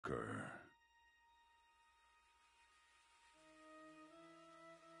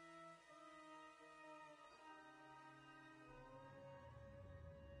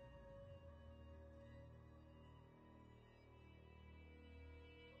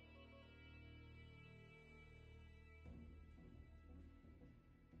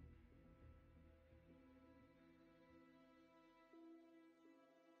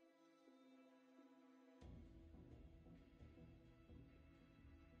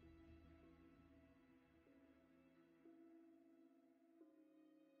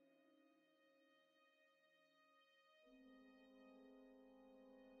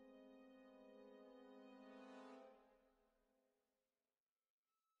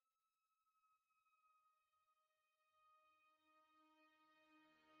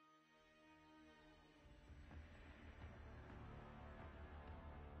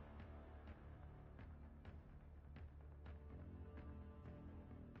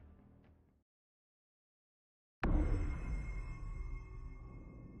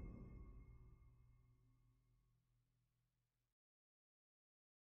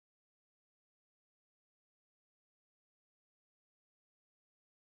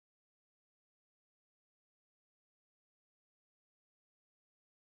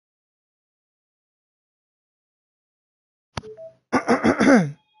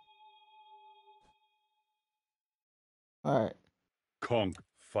Alright. Conk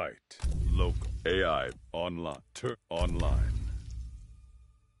fight. Local AI online. Online.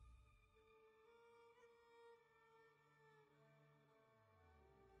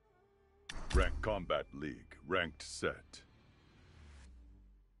 Ranked Combat League. Ranked set.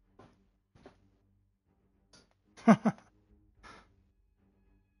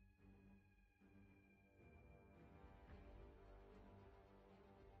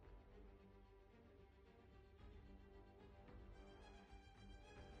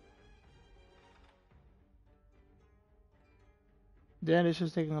 Damn, this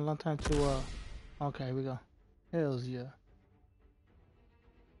is taking a long time to, okay, here we go. Hells yeah.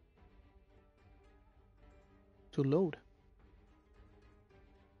 To load.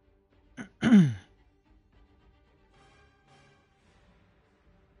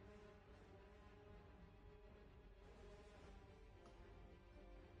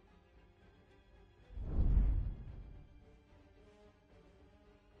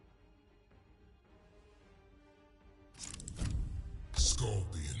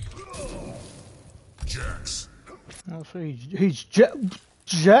 Scorpion. Jax. Oh, so he's Jack.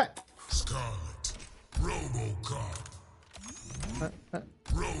 Scarlet. Robocop.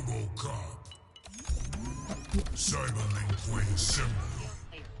 Robocop. Cyberlink Wing Symbol.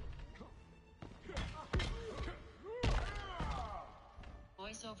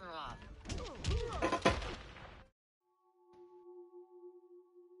 Voiceover off.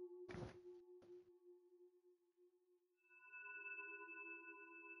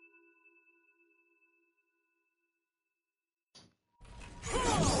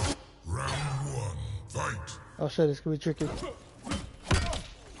 Round one. Fight. Oh shit, this could be tricky.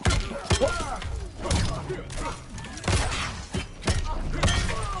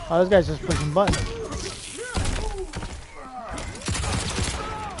 Oh, this guy's just pushing buttons.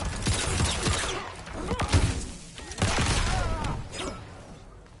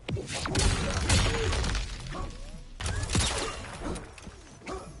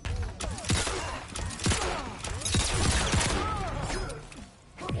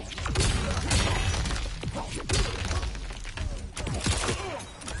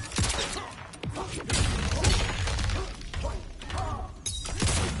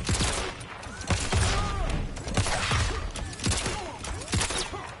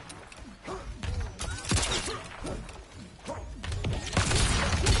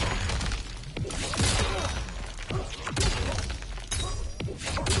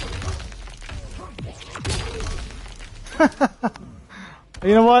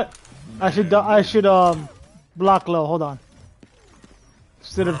 You know what? I should block low. Hold on.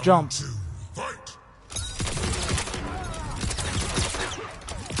 Instead of jump. Two. Fight.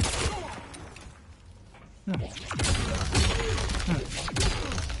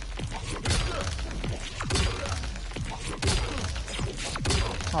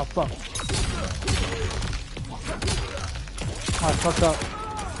 Oh fuck. Oh, I fucked up.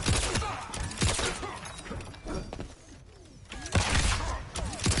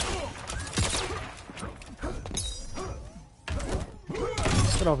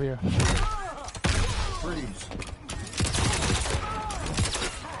 Get over here. Freeze.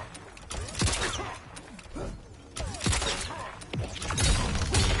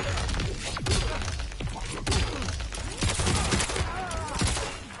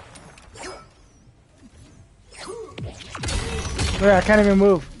 Yeah, I can't even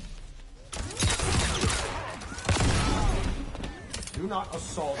move. Do not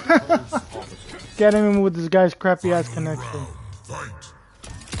assault police officers. Can't even move with this guy's crappy ass connection. Fight.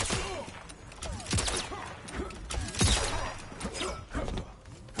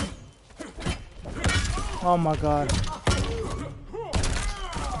 Oh my god.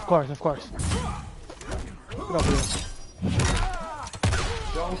 Of course, of course. Get over here.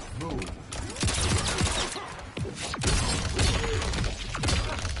 Don't move.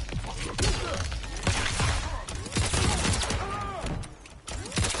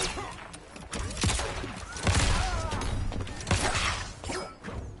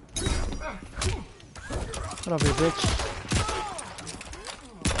 Get over here, bitch.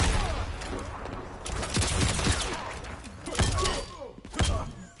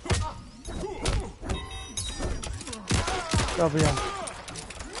 Get over here.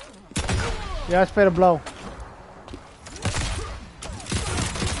 Yeah, I sped a blow.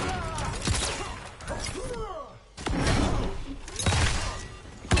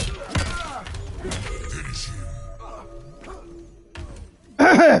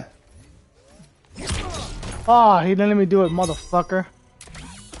 Oh, he didn't let me do it, motherfucker.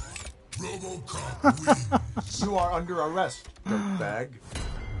 Robocop You are under arrest, dirtbag.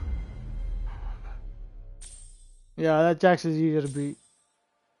 Yeah, that Jax is easier to beat.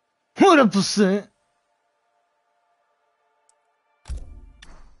 100%.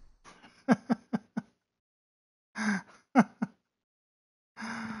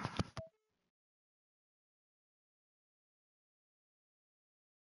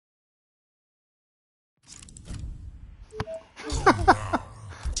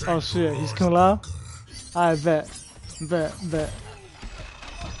 Oh shit, he's Kung Lao? I bet. Bet.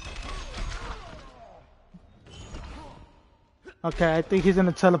 Okay, I think he's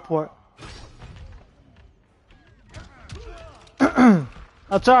gonna teleport.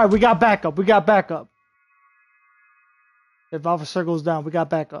 That's alright, we got backup. If Officer goes down, we got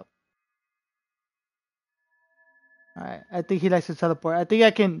backup. Alright, I think he likes to teleport. I think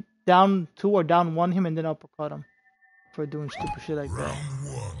I can down 2 or down 1 him and then uppercut him for doing stupid shit like that.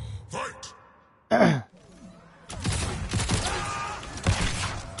 Round one, fight!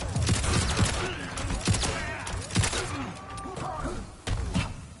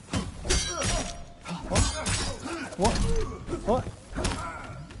 What? What?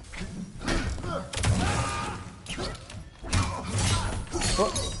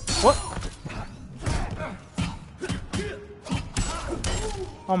 What?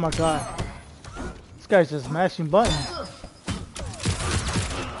 Oh my god. This guy's just mashing buttons.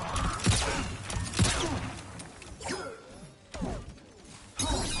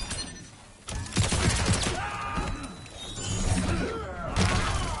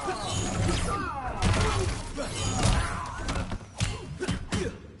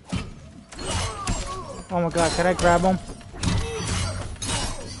 Oh my god, can I grab him?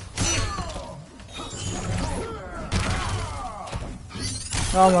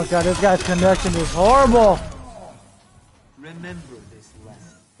 Oh my god, this guy's connection is horrible! Remember this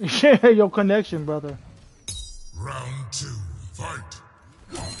lesson. Yeah, your connection, brother. Round two, fight!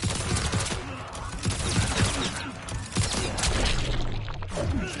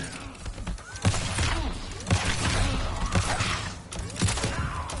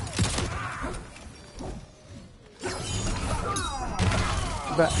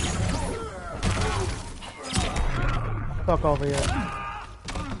 Back. Fuck over here.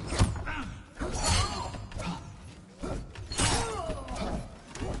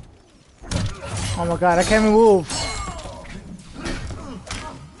 Oh my god, I can't even move.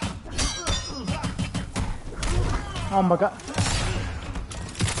 Oh my god.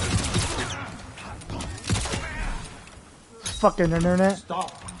 Fucking internet.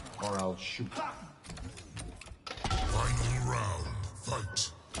 Stop, or I'll shoot. Final round,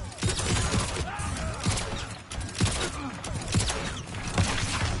 fight!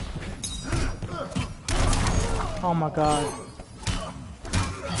 Oh my god.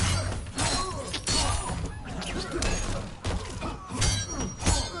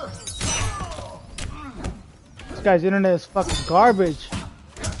 This guy's internet is fucking garbage.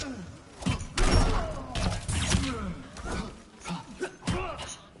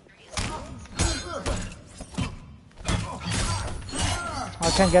 I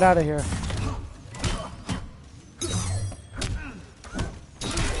can't get out of here.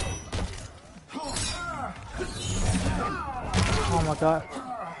 Oh my god.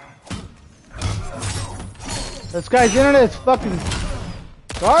 This guy's internet is fucking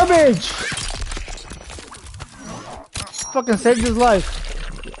garbage. Fucking saved his life.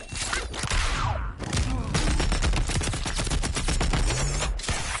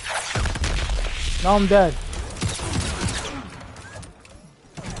 Now I'm dead.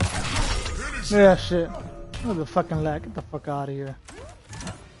 Yeah, shit. What the fucking lag? Get the fuck out of here.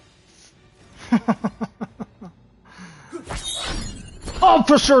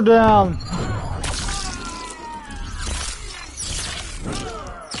 Officer down!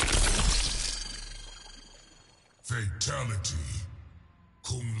 Fatality.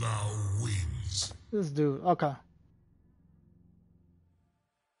 Kung Lao wins. This dude, okay.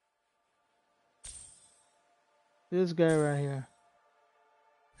 This guy right here.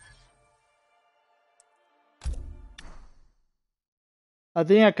 I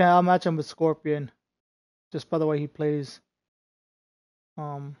think I can outmatch him with Scorpion. Just by the way he plays.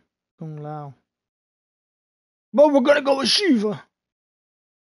 Kung Lao. But we're gonna go with Shiva.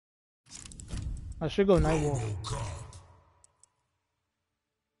 I should go Nightwolf. RoboCop.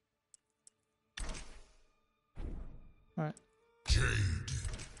 Alright. Jade.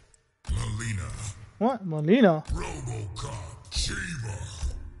 Melina. What? Molina? RoboCop. Shiva.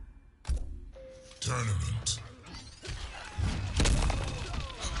 Tournament.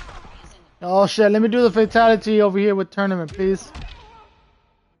 Oh shit, let me do the fatality over here with tournament, please.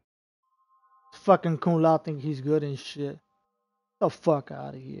 fucking Kung Lao think he's good and shit. The fuck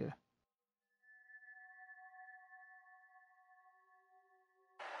out of here.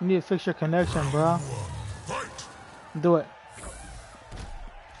 You need to fix your connection, bro. Fight! Do it.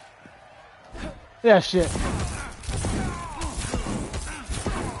 Yeah, shit.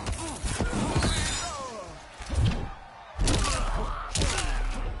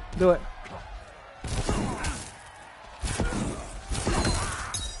 Do it.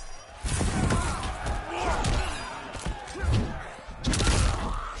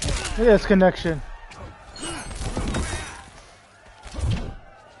 Look at this connection.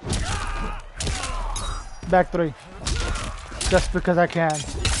 Back three. Just because I can.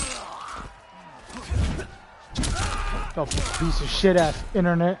 Oh, piece of shit ass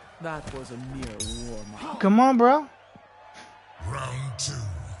internet. That was a mere warm-up. Come on, bro. Round 2.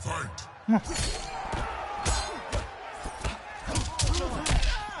 Fight!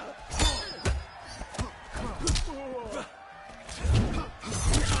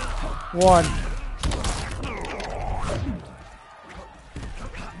 One.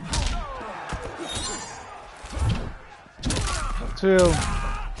 Two.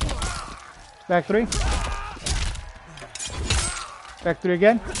 Back three. Back three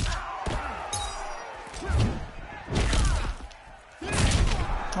again.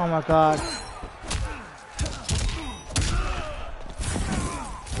 Oh my god.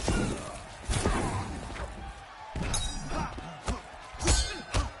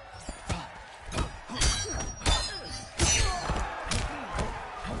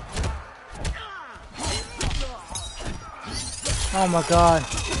 Oh my god.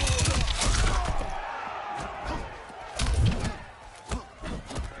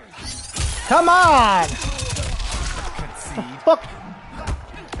 Come on! The fuck?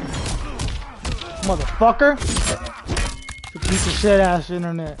 Motherfucker. You piece of shit ass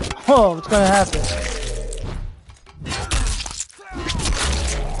internet. Oh, what's gonna happen?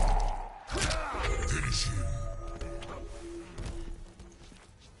 Finish him.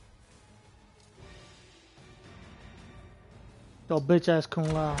 Yo, bitch ass Kung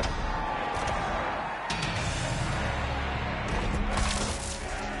Lao.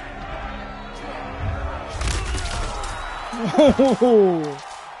 Oh,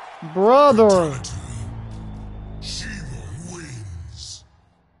 brother. Shiva wins.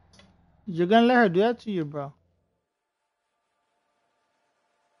 You're gonna let her do that to you, bro.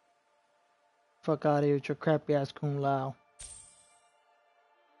 Fuck out of here with your crappy ass Kung Lao.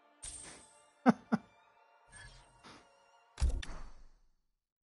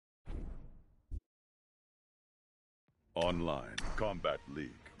 Online Combat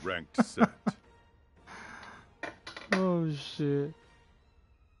League. Ranked set. Oh shit.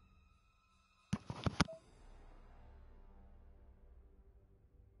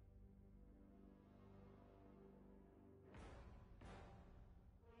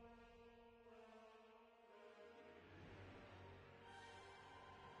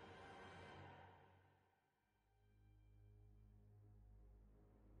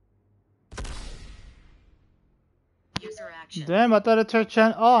 User action. Damn, I thought it turned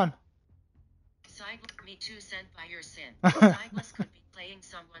chat on. Cyclic me too sent by your sin. Cyclist could be playing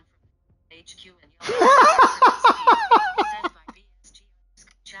someone from HQ and yelling sent by BSG.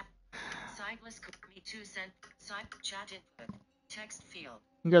 Chat. Cyclist could me too sent chat input. Text field.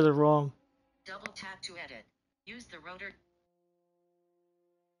 You guys are wrong. Double tap to edit. Use the rotor.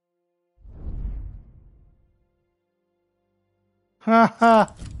 Ha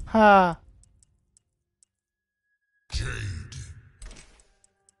ha ha. Jade.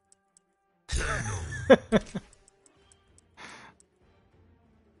 Kano.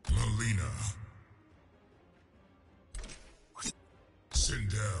 Melina.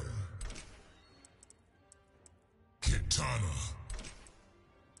 Sindel. Kitana.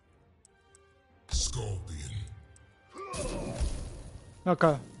 Scorpion.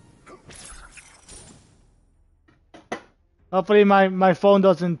 Okay. Hopefully my phone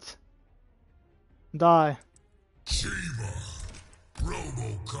doesn't die. Shiva.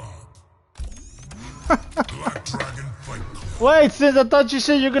 Robocop. Black Dragon Fight Club. Wait, since I thought you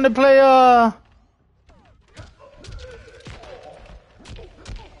said you're gonna play I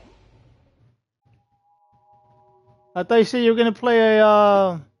thought you said you were gonna play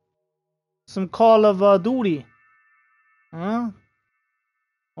a some Call of Duty. Huh?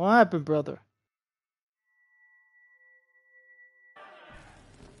 What happened, brother?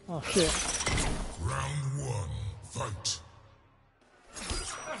 Oh shit. Round 1. Fight.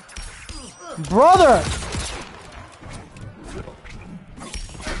 Brother!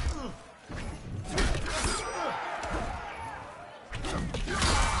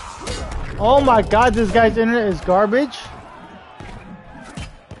 Oh my god, this guy's internet is garbage.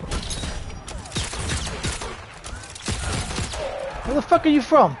 Where the fuck are you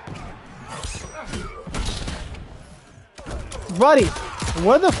from? Buddy,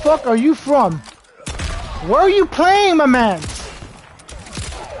 where the fuck are you from? Where are you playing, my man?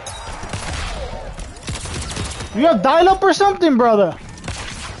 You have dial-up or something, brother?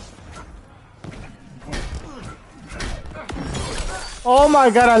 Oh my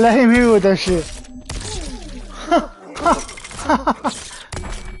god, I let him hit with that shit.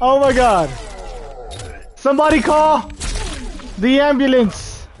 Oh my god. Somebody call the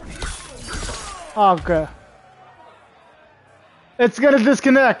ambulance. Okay. It's gonna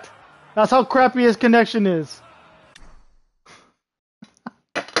disconnect. That's how crappy his connection is.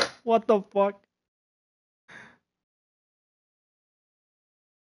 What the fuck?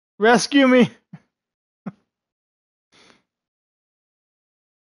 Rescue me.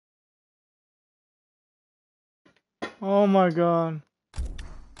 Oh my god.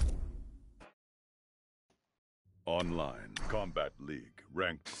 Online Combat League.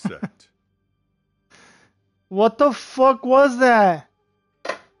 Ranked set. What the fuck was that?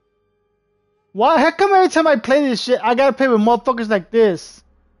 Why? How come every time I play this shit, I gotta play with motherfuckers like this?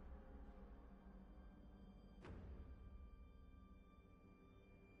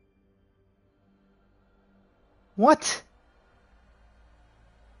 What?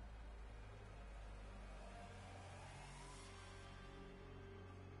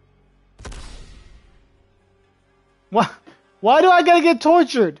 Why do I gotta get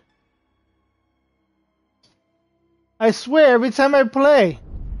tortured? I swear, every time I play,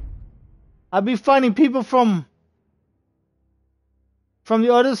 I'll be finding people from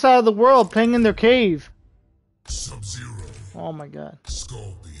the other side of the world playing in their cave. Sub-Zero. Oh my god.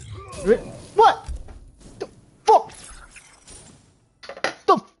 Scorpion. What? The fuck?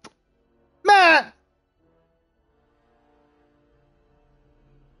 Man!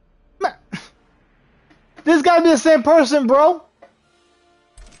 Man! This gotta be the same person, bro.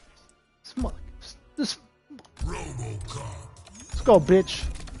 This. RoboCop. Let's go, bitch.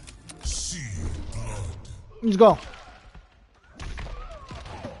 Sea blood. Let's go.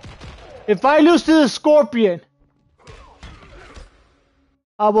 If I lose to the Scorpion,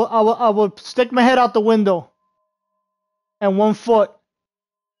 I will stick my head out the window and 1 foot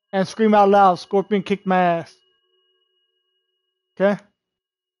and scream out loud, Scorpion kicked my ass. Okay?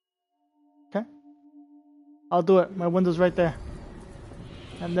 Okay? I'll do it. My window's right there.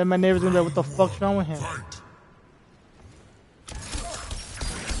 And then my neighbor's gonna be like, what the fuck's wrong with him? Fight.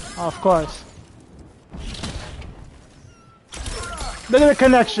 Oh, of course. Look at the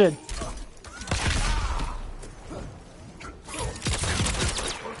connection.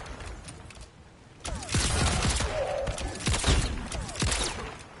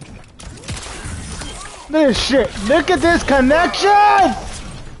 Look at this shit. Look at this connection!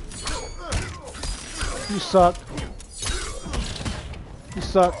 You suck. You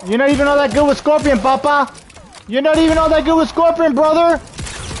suck. You're not even all that good with Scorpion, Papa. You're not even all that good with Scorpion, brother.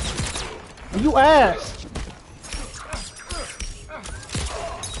 You ass.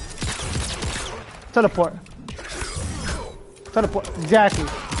 Teleport. Teleport. Exactly.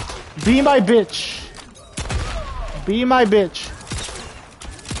 Be my bitch. Be my bitch.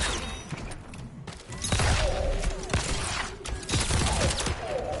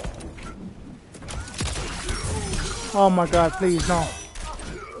 Oh my god, please, no.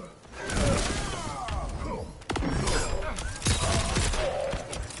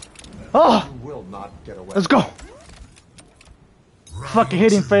 Oh! You will not get away. Let's go! Fucking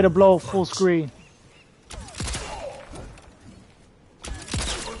hitting fatal blow full screen.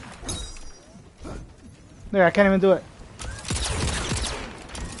 There, I can't even do it.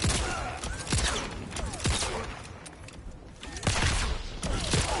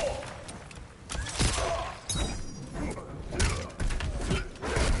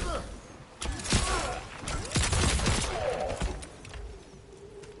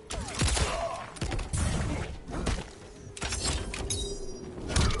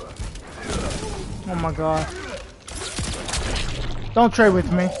 Oh my god. Don't trade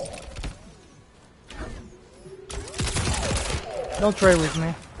with me. Don't trade with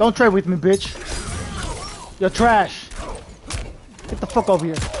me. Don't trade with me, bitch. You're trash. Get the fuck over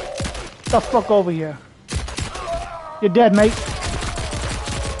here. Get the fuck over here. You're dead, mate.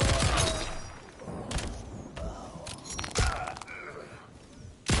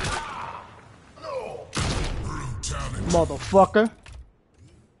 Motherfucker.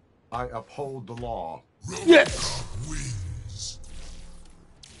 I uphold the law. Yes! Wins.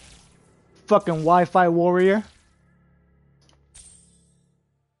 Fucking Wi-Fi warrior.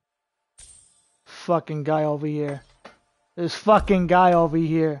 fucking guy over here. This fucking guy over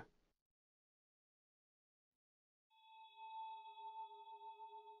here.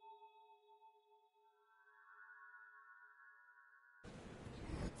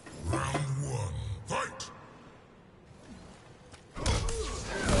 Round one, fight!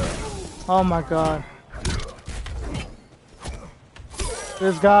 Oh my god.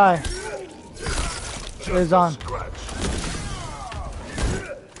 This guy is on.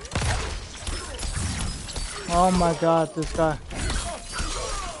 Oh my god, this guy.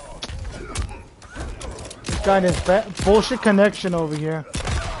 This guy is bullshit connection over here.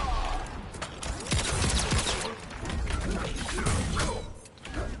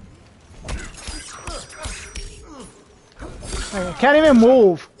 I can't even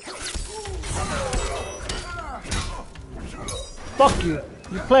move. Fuck you.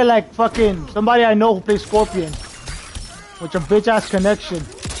 You play like fucking somebody I know who plays Scorpion. With your bitch ass connection.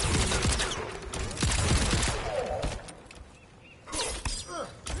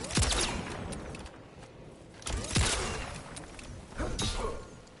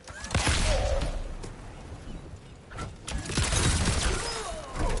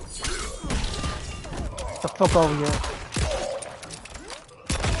 Get the fuck over here.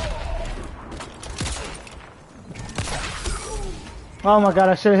 Oh my god,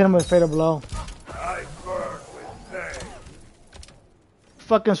 I should have hit him with a fatal blow. I burn with pain.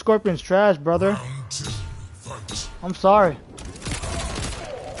 Fucking Scorpion's trash, brother. Round two, fight! I'm sorry.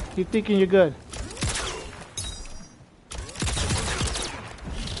 Keep thinking you're good.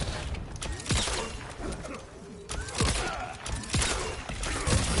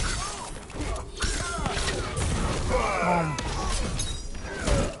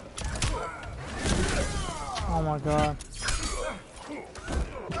 Oh my god.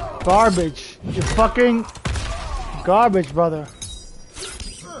 Garbage. You fucking garbage, brother.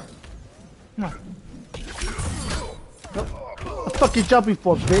 Come on. What the fuck you jumping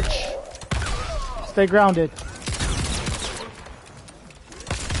for, bitch? Stay grounded.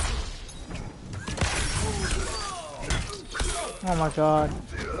 Oh my god.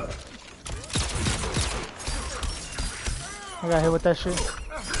 I got hit with that shit.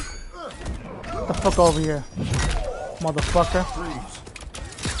 Get the fuck over here, motherfucker.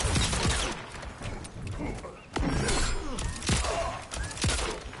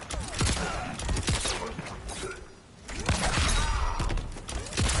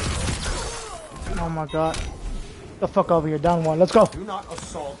 Oh my god. Get the fuck over here, down one. Let's go. Do not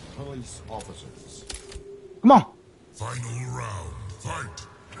assault police officers. Come on. Final round, fight!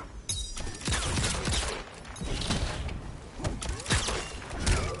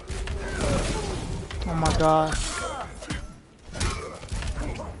 Oh my god.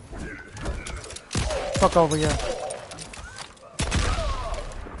 Fuck over here.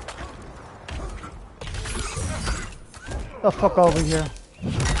 The fuck over here.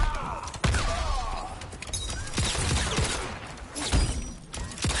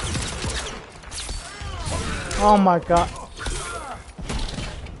 Oh my god.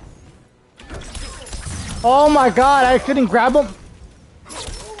 Oh my god, I couldn't grab him.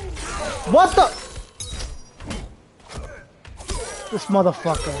 What the? This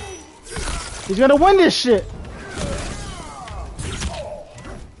motherfucker. He's gonna win this shit.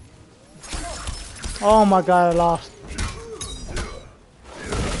 Oh my god, I lost.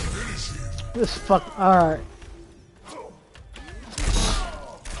 This fuck. Alright.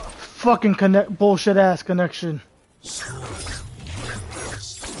 Fucking connect bullshit ass connection.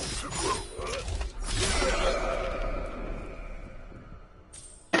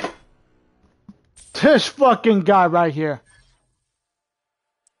 This fucking guy right here.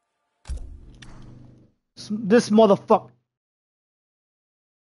 This motherfucker.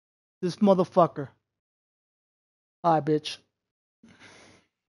 This motherfucker. Hi, bitch.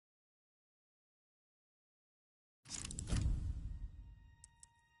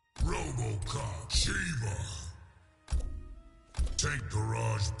 Robocop, Shiva. Tank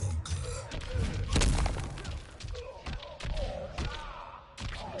garage bunker.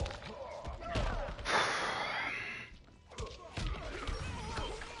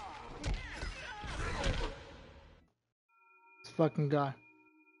 This fucking guy.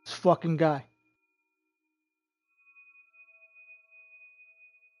 This fucking guy.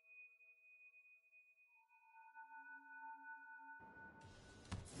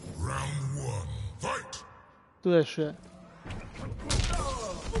 Round one, fight! Do that shit.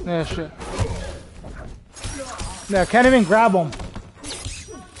 Yeah, shit. Yeah, can't even grab him.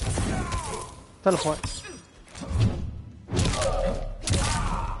 Teleport.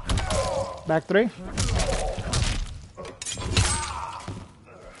 Back three.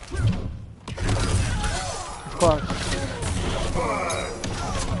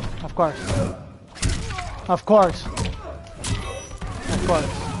 Of course. Of course. Of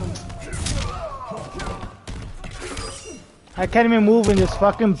course. I can't even move in this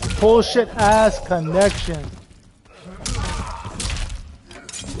fucking bullshit ass connection.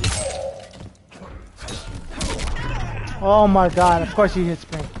 Oh my god, of course he hits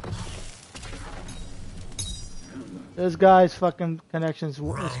me. This guy's fucking connections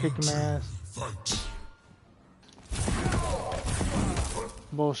is kicking my ass. Fight.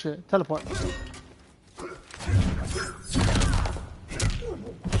 Bullshit. Teleport.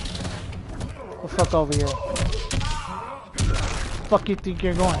 The fuck over here. Fuck you think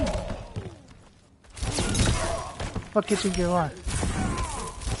you're going? Fuck you think you're going?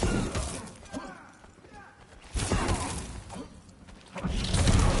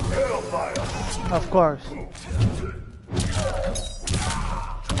 Of course.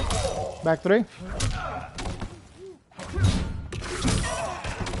 Back three.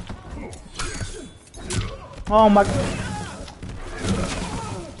 Oh my.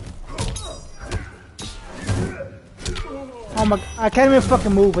 Oh my. I can't even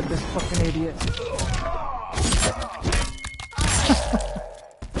fucking move with this fucking idiot.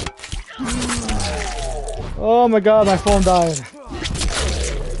 Oh my god, my phone died.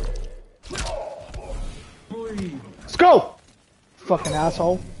 Let's go! Fucking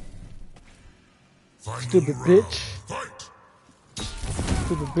asshole. Final Stupid round. bitch. Fight.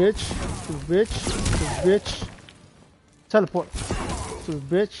 Stupid bitch. Stupid bitch. Stupid bitch. Teleport. Stupid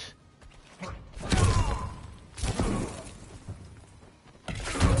bitch.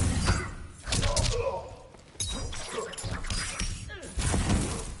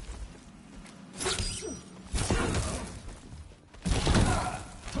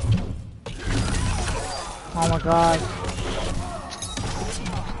 Oh my god.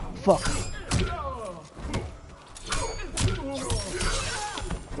 Fuck.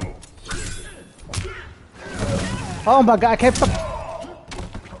 Oh my god, I can't fuck.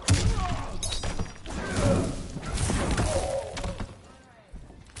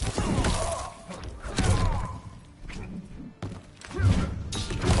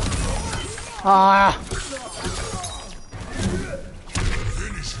 Ah.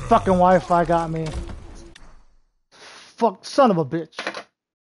 Fucking Wi-Fi got me. Fuck, son of a bitch.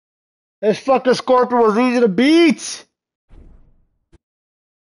 This fucking Scorpion was easy to beat.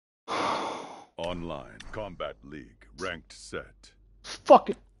 Online Combat League ranked set.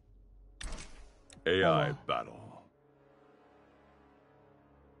 Fuck it. AI battle.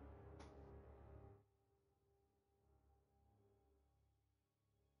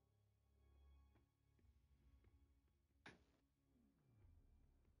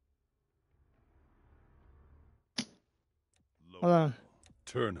 Hold on.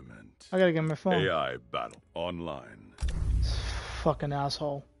 Tournament. I gotta get my phone. AI battle online. Fucking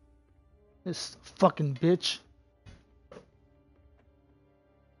asshole. This fucking bitch.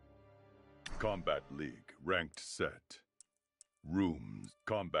 Combat League ranked set. Rooms.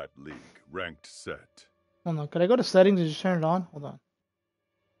 Combat League ranked set. Hold on. Could I go to settings and just turn it on? Hold on.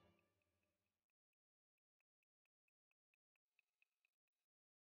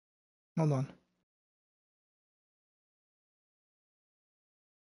 Hold on.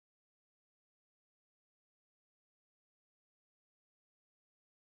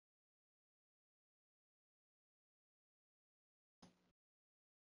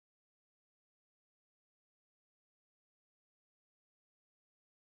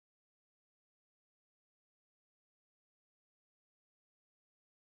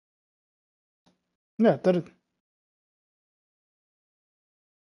 Yeah, did it.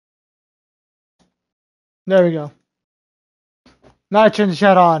 There we go. Now I turned the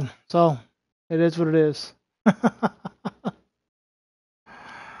chat on, so it is what it is. All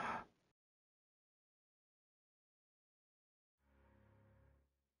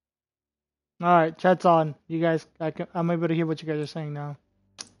right, chat's on. You guys, I'm able to hear what you guys are saying now.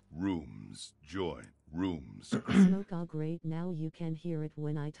 Rooms. Join. Rooms. Smoke all great, now you can hear it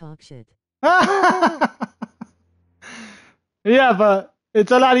when I talk shit. Yeah, but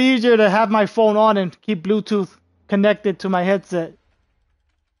it's a lot easier to have my phone on and keep Bluetooth connected to my headset,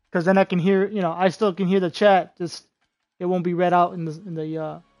 because then I can hear. You know, I still can hear the chat. Just it won't be read out in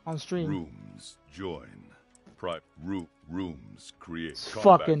the on stream. Rooms. Join. Rooms. Create. It's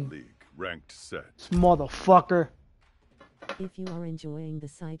Combat fucking- League ranked set. This motherfucker. If you are enjoying the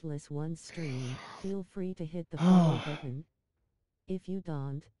Sightless One stream, feel free to hit the follow button. If you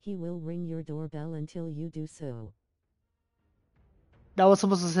don't, he will ring your doorbell until you do so. That was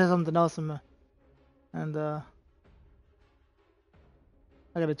supposed to say something else, and I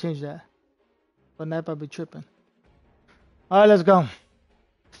gotta change that. But now I'll be tripping. All right, let's go.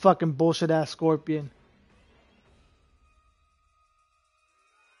 fucking bullshit ass Scorpion.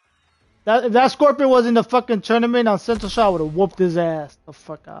 If that Scorpion was in the fucking tournament on Central Shot, I would have whooped his ass. The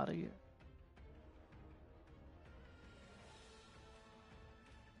fuck out of here.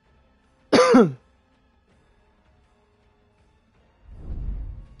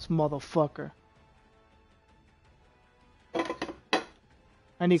 This motherfucker.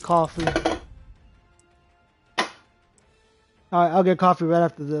 I need coffee. Alright, I'll get coffee right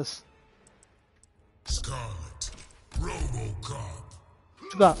after this. Scarlet. Robocop.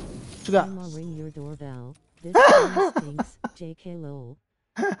 What you got? What you got? I'ma ring your doorbell. This place stinks. JK lol.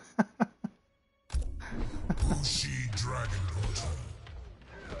 Bushi Dragon Portal.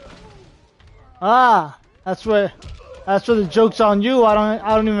 Ah, that's where the joke's on you. I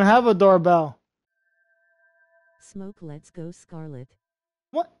don't even have a doorbell. Smoke, let's go, Scarlet.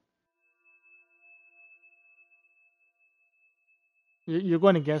 What? You're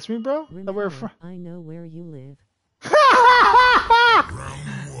going against me, bro? That we're Remember, I know where you live.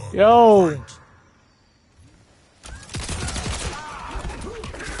 Yo.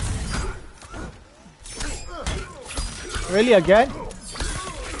 Really again?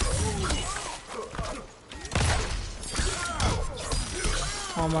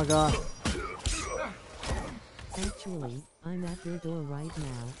 Oh my god. Actually, I'm at your door right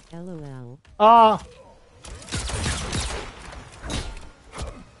now. LOL.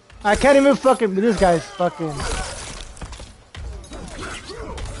 I can't even fucking. This guy's fucking.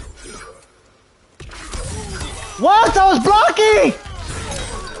 What? I was blocking!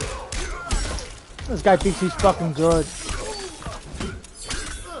 This guy thinks he's fucking good.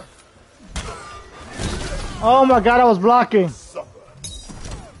 Oh my god, I was blocking.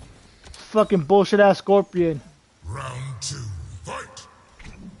 Fucking bullshit ass Scorpion. Round 2. Fight.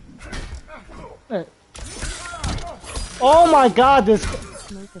 Hey. Oh my god, this.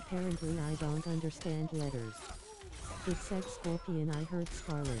 Smoke, apparently I don't understand letters. It said Scorpion, I heard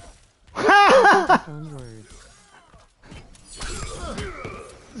Scarlet. Phone words.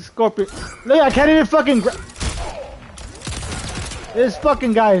 Scorpion. Look, I can't even fucking This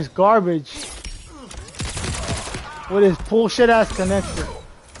fucking guy is garbage. With his bullshit ass connection. Look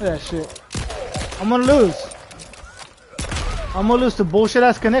at that shit. I'm gonna lose. I'm gonna lose to bullshit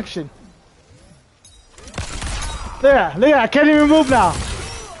ass connection. There, look at I can't even move now.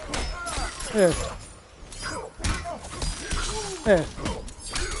 There. There.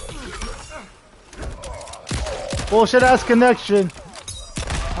 Bullshit ass connection.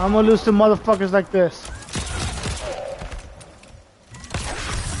 I'm gonna lose to motherfuckers like this.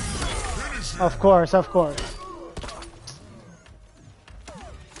 Of course, of course.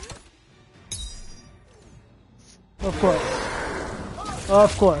 Of course.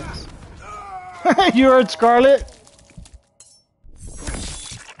 Of course. You heard Scarlet?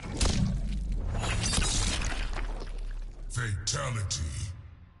 Fatality.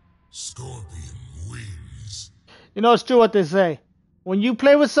 Scorpion wins. You know, it's true what they say. When you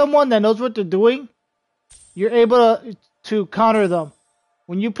play with someone that knows what they're doing, you're able to counter them.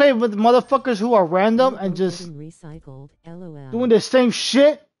 When you play with motherfuckers who are random and just recycled, LOL. doing the same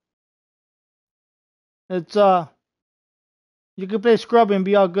shit, it's you can play scrub and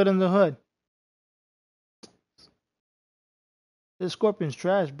be all good in the hood. This Scorpion's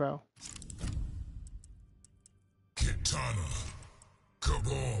trash, bro. Kitana.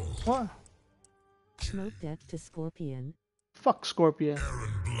 Cabal. What? Smoke, death to Scorpion. Fuck Scorpion.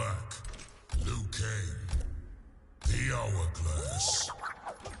 Aaron Black. Liu Kang. The Hourglass.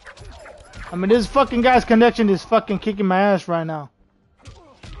 I mean, this fucking guy's connection is fucking kicking my ass right now.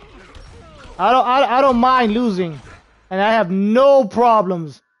 I don't mind losing, and I have no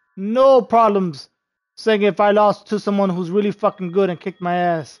problems saying if I lost to someone who's really fucking good and kicked my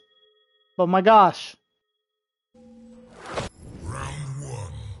ass. But my gosh, Round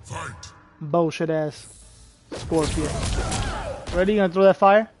 1. Fight. bullshit ass Scorpion. Ready? You gonna throw that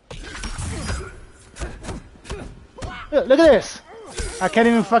fire? Look at this. I can't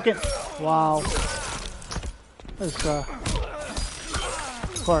even fucking. Wow. This of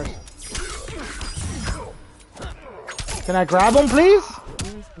course. Can I grab him, please?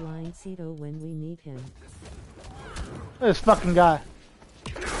 Where's Blind Cito when we need him? Look at this fucking guy.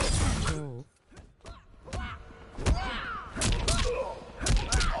 Oh.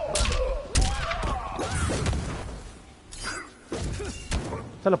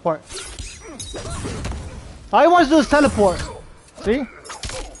 Teleport. All he wants to do is teleport. See?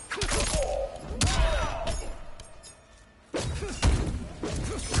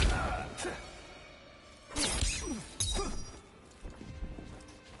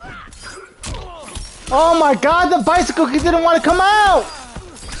 Oh my god, the bicycle kid didn't want to come out!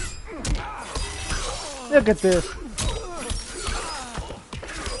 Look at this.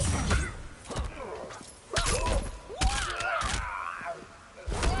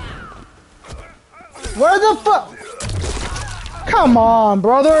 Where the fuck? Come on,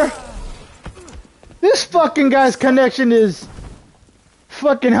 brother. This fucking guy's connection is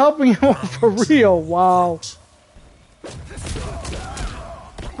fucking helping him for real. Wow.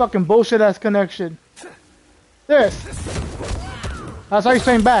 Fucking bullshit ass connection. This. That's how he's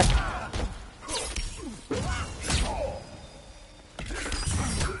playing back.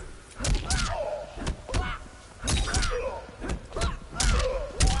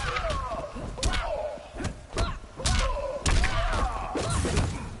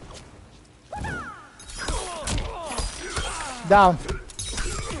 Down.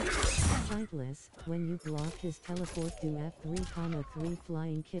 Sightless, when you block his teleport, do F3, 3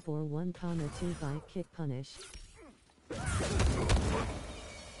 flying kick or 1, 2 bike kick punish.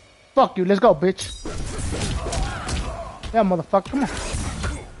 Fuck you, let's go, bitch. Yeah, motherfucker, come on.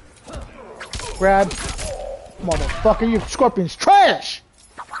 Grab. Motherfucker, you scorpion's trash!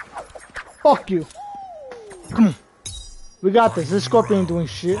 Fuck you. Come on. We got this. This scorpion ain't doing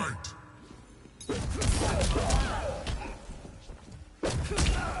shit.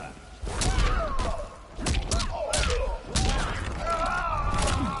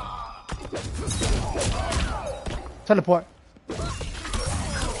 Teleport.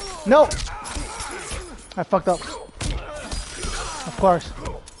 No! I fucked up. Of course.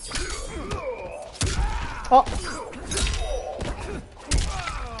 Oh!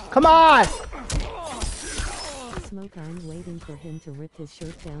 Come on! Smoke, I'm waiting for him to rip his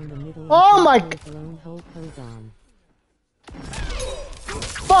shirt down the middle. Oh my lone Hulk Hogan.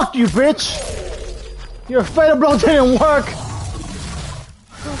 Fuck you, bitch! Your fatal blow didn't work!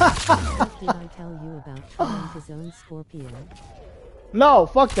 What did I tell you about trying his own scorpion? No,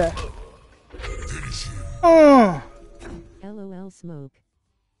 fuck that. LOL Smoke.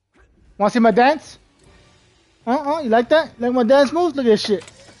 Wanna see my dance? You like that? Like my dance moves? Look at this shit.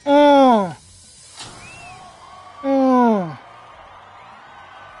 Look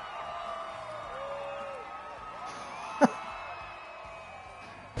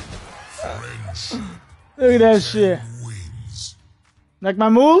at that shit. Like my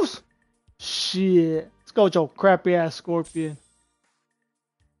moves? Shit. Let's go with your crappy ass scorpion.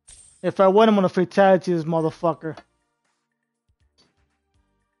 If I win, I'm gonna fatality this motherfucker.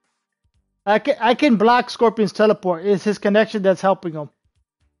 I can block Scorpion's teleport. It's his connection that's helping him.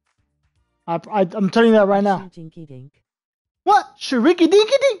 I'm telling you that right now. What? Shariki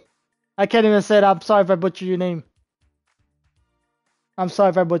Dinky Dink? I can't even say it. I'm sorry if I butchered your name. I'm sorry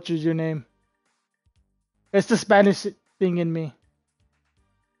if I butchered your name. It's the Spanish thing in me.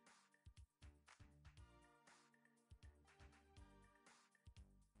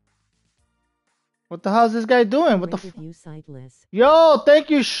 What the hell is this guy doing? What the f- Yo, thank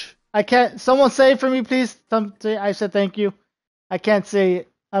you. I can't. Someone say it for me, please. I said thank you. I can't say it.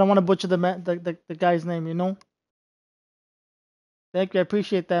 I don't want to butcher the guy's name, you know? Thank you. I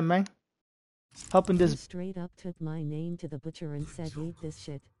appreciate that, man. Helping this. He straight up took my name to the butcher and said, eat this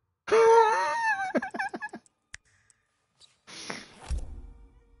shit.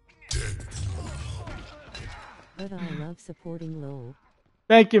 But I love supporting LOL.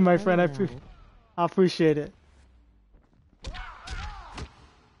 Thank you, my friend. I appreciate it.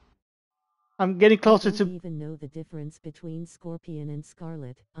 I'm getting closer I to. don't even know the difference between Scorpion and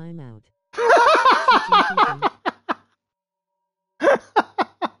Scarlet. I'm out.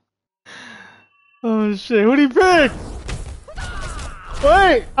 Oh shit! Who do you pick?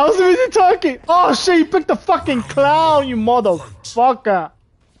 Wait, I was busy talking. Oh shit! You picked the fucking clown, you motherfucker!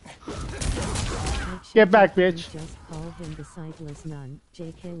 Get back, bitch! Just call him the sightless nun.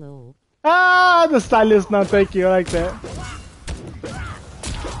 JK LOL. Ah, the stylist now. Thank you. I like that.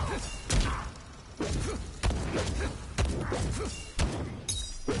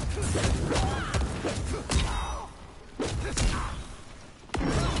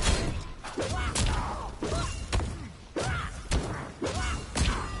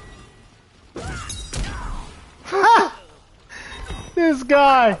 This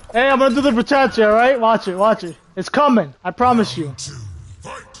guy. Hey, I'm gonna do the Versace, alright? Watch it, watch it. It's coming. I promise you.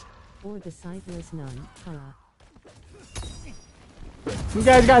 Or the sightless nun. You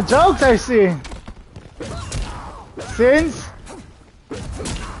guys got jokes, I see. Sins?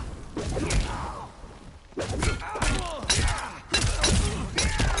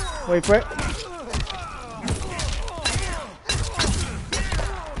 Wait for it.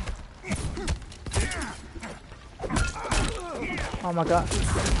 Oh my god.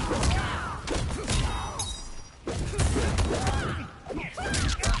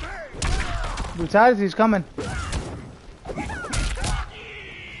 Brutality's coming.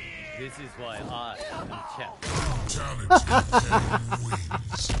 This is why I am champion.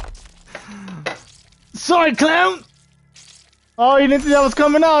 Sorry, clown! Oh, you didn't think that was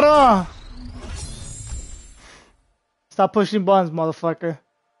coming out, huh? Stop pushing buttons, motherfucker.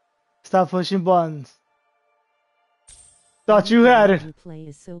 Stop pushing buttons. Thought you had it. Play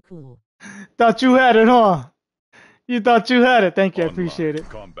is so cool. Thought you had it, huh? You thought you had it. Thank you, I appreciate it.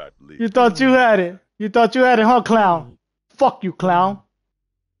 Combat League. You thought you had it. You thought you had it, huh, clown? Fuck you, clown.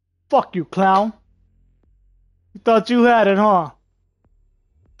 Fuck you, clown. You thought you had it, huh?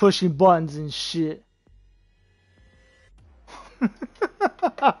 Pushing buttons and shit.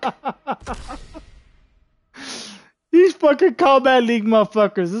 These fucking Combat League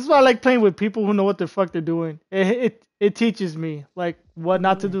motherfuckers. This is why I like playing with people who know what the fuck they're doing. It teaches me like what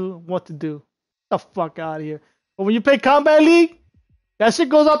not to do, what to do. Get the fuck out of here. But when you play Combat League, that shit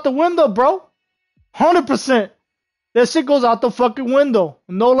goes out the window, bro. 100%. That shit goes out the fucking window.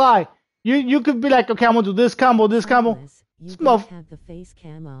 No lie. You could be like, okay, I'm gonna do this combo, this combo. You don't have the face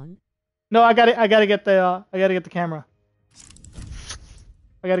cam on. No, I gotta get the camera.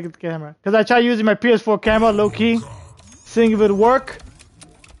 I gotta get the camera. Cause I tried using my PS4 camera low key, seeing if it work,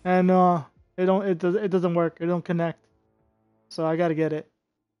 and it doesn't work. It don't connect. So I gotta get it.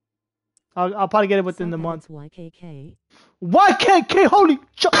 I'll probably get it within the month. YKK. YKK, holy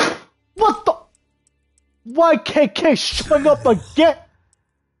what the? YKK showing up again.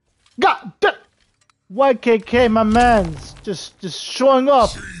 God damn. YKK, my man's just showing up.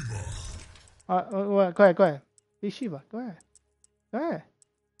 Go ahead. Be Shiva, go ahead. Go ahead.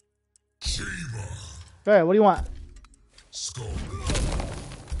 Go ahead, what do you want?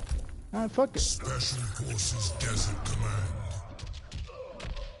 Alright, fuck it. Special Forces Desert Command.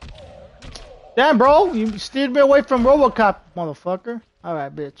 Damn, bro, you steered me away from RoboCop, motherfucker.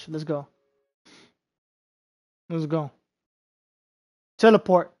 Alright, bitch, let's go. Let's go.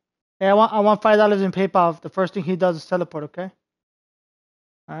 Teleport. Hey, I want $5 in PayPal. The first thing he does is teleport, okay?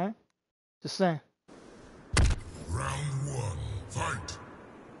 Alright? Just saying. Round one, fight.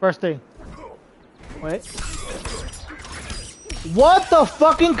 First thing. Wait. What the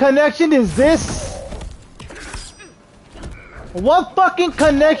fucking connection is this? What fucking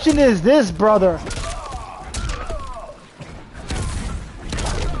connection is this, brother?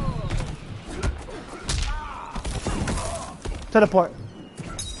 Teleport.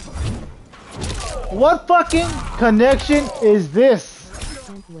 What fucking connection is this?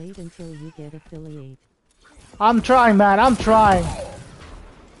 Can't wait until you get affiliate. I'm trying, man. I'm trying.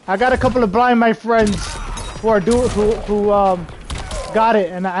 I got a couple of blind my friends who are who got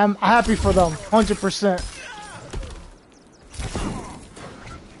it, and I'm happy for them, 100%.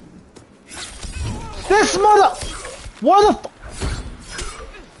 This mother, what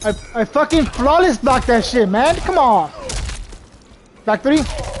the? I fucking flawless blocked that shit, man. Come on. Back three.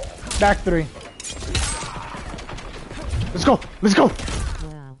 Back three. Let's go. Let's go.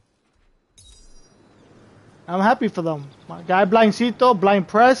 Wow. I'm happy for them. My guy blindcito, blind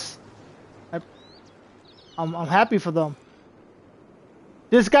press. I'm happy for them.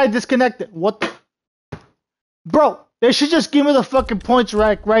 This guy disconnected. What the? Bro, they should just give me the fucking points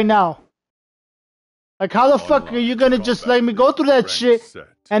right now. Like, how the fuck are you gonna just let me go through that shit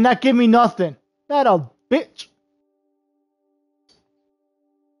and not give me nothing? That a bitch.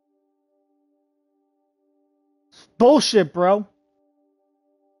 Bullshit, bro.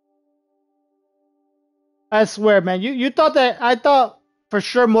 I swear, man. You thought that I thought for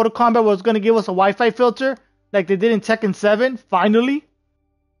sure Mortal Kombat was gonna give us a Wi-Fi filter like they did in Tekken 7, finally.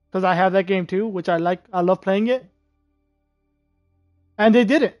 Because I have that game too, which I like. I love playing it. And they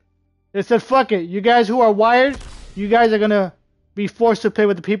didn't. They said, fuck it. You guys who are wired, you guys are gonna be forced to play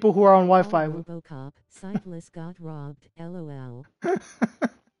with the people who are on Wi-Fi. RoboCop, Sightless got robbed, LOL.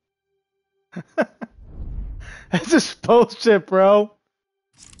 That's just bullshit, bro.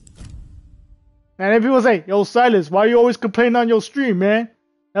 And then people say, yo, Silas, why you always complaining on your stream, man?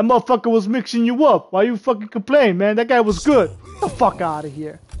 That motherfucker was mixing you up. Why you fucking complain, man? That guy was good. Get the fuck out of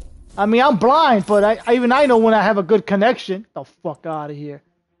here. I mean, I'm blind, but even I know when I have a good connection. Get the fuck out of here.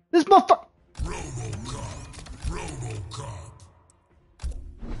 This motherfucker. RoboCop.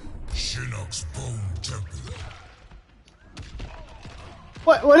 Shinnok's Bone Temple.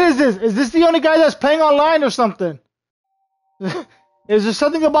 What is this? Is this the only guy that's playing online or something? Is there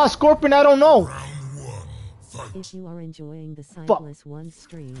something about Scorpion I don't know? Round one, fight. If you are enjoying the Sightless One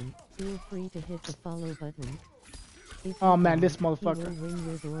stream, feel free to hit the follow button. If Oh you man, don't, this he will motherfucker. ring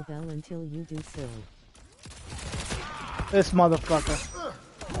your doorbell until you do so. This motherfucker.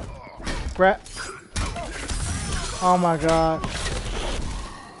 Crap. Oh my god.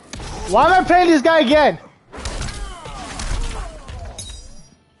 Why am I playing this guy again?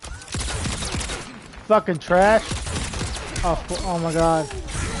 Fucking trash. Oh my god.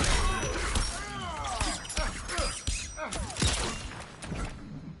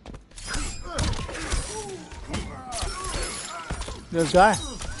 This guy.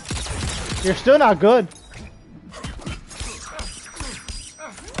 You're still not good.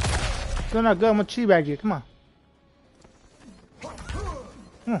 Still not good. I'm gonna teabag you. Come on. Come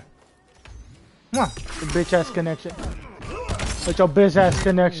on. Come on. The bitch ass connection. With your bitch ass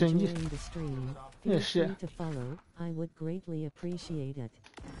connection. Yeah, shit. To follow, I would greatly appreciate it.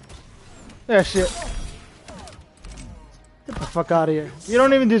 Yeah, shit. Get the fuck out of here. You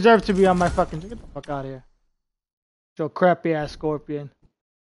don't even deserve to be on my fucking... Get the fuck out of here. Your crappy ass Scorpion.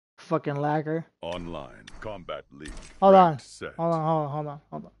 Fucking lagger. Online Combat League. Hold on. Ranked set. Hold on.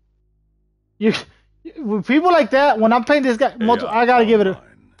 You with people like that, when I'm playing this guy, I gotta give it a...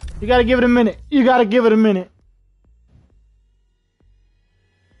 You gotta give it a minute. You gotta give it a minute.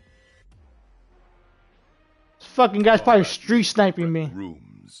 This fucking guy's probably street sniping me.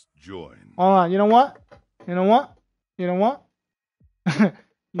 Rooms join. Hold on. You know what? You know what? You know what?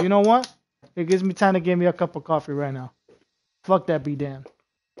 You know what? It gives me time to get me a cup of coffee right now. Fuck that be damned.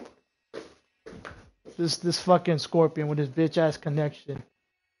 This fucking Scorpion with his bitch ass connection.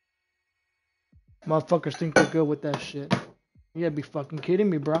 Motherfuckers think they're good with that shit. You gotta be fucking kidding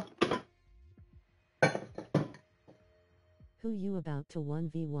me, bro. Who you about to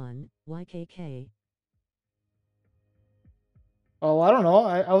 1v1, YKK? Oh, I don't know.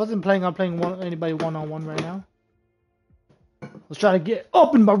 I wasn't playing. I'm playing anybody one-on-one right now. I was trying to get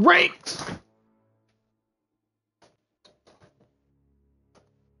up in my ranks.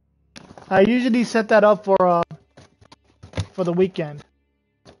 I usually set that up for the weekend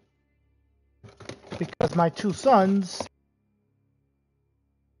because my two sons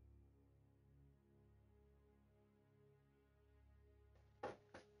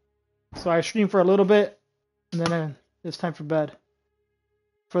so I stream for a little bit and then it's time for bed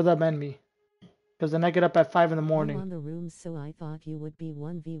for them and me because then I get up at 5 in the morning. I'm on the room, so I thought you would be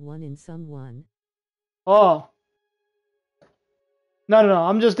 1v1 in someone. Oh no,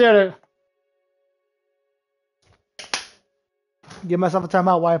 I'm just there to give myself a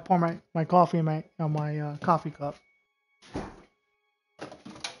timeout while I pour my coffee in my coffee cup.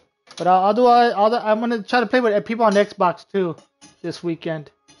 But I'm gonna try to play with people on Xbox too this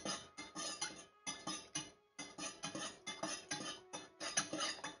weekend.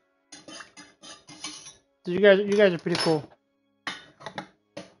 So you guys are pretty cool.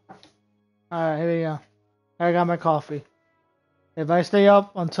 All right, here we go. I got my coffee. If I stay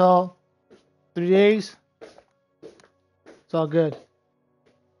up until 3 days. It's all good.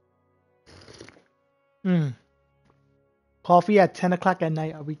 Coffee at 10 o'clock at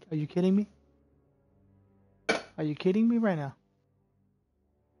night. Are you kidding me? Are you kidding me right now?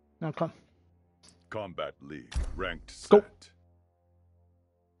 No, come. Combat League. Ranked set. Go.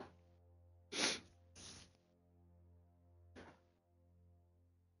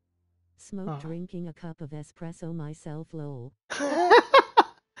 Smoke drinking a cup of espresso myself, lol.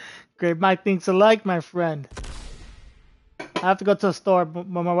 Great Mike thinks alike, my friend. I have to go to the store, but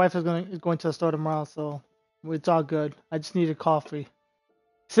my wife is going to the store tomorrow, so it's all good. I just needed coffee.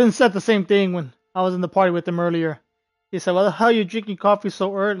 Sin said the same thing when I was in the party with him earlier. He said, "Well, how are you drinking coffee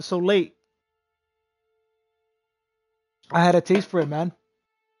so early, so late?" I had a taste for it, man.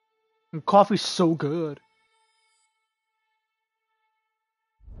 And coffee's so good.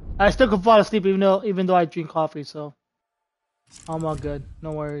 I still can fall asleep even though I drink coffee, so I'm all good.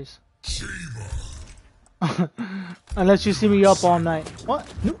 No worries. Unless you see me up all night. What?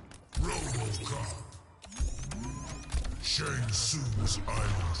 Nope.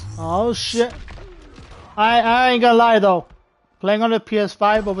 Oh shit. I ain't gonna lie though. Playing on the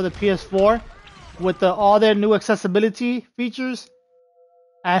PS5 over the PS4 with all their new accessibility features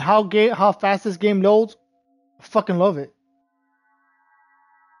and how fast this game loads, I fucking love it.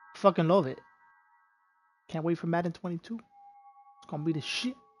 Fucking love it. Can't wait for Madden 22. It's gonna be the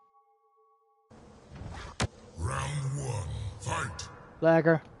shit. Round one, fight.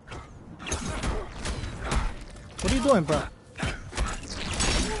 Lagger. What are you doing, bro?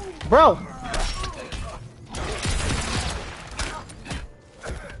 Bro!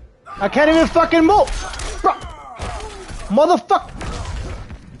 I can't even fucking move! Bro! Motherfucker!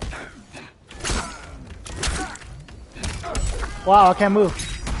 Wow, I can't move.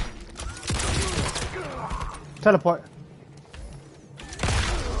 Teleport.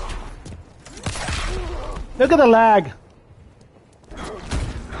 Look at the lag.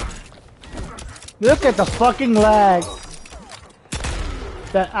 Look at the fucking lag.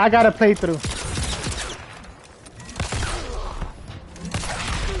 that I gotta play through.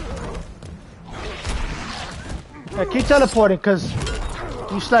 Yeah, keep teleporting, cause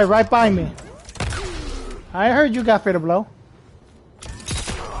you slide right by me. I heard you got fatal blow.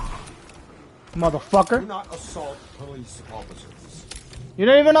 Motherfucker. Do not assault police officers. You're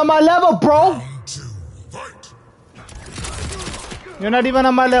not even on my level, bro! Round 2, fight! You're not even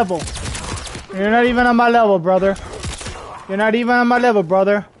on my level. You're not even on my level, brother. You're not even on my level,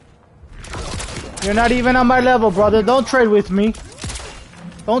 brother. You're not even on my level, brother. Don't trade with me.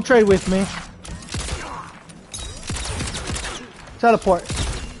 Don't trade with me. Teleport.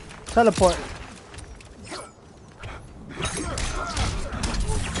 Teleport.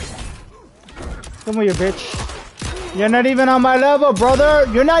 Come here, bitch. You're not even on my level, brother.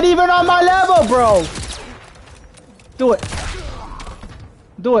 You're not even on my level, bro. Do it.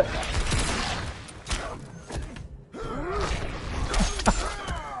 Do it.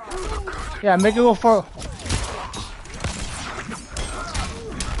 Yeah, make it go for...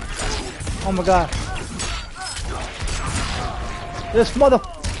 Oh my god. This mother...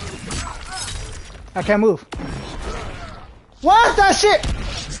 I can't move. What the shit?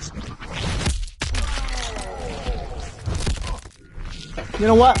 You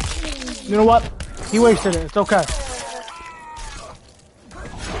know what? You know what? He wasted it. It's okay.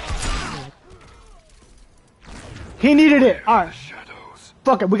 He needed it. Alright.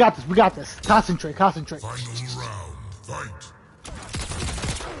 Fuck it. We got this. We got this. Concentrate. Concentrate. Final round, fight!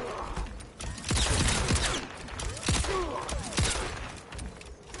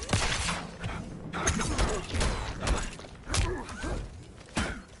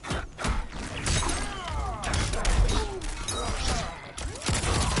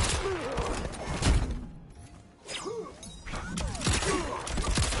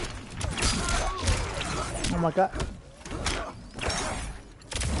 Oh my god.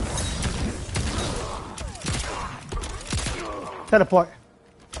 Teleport.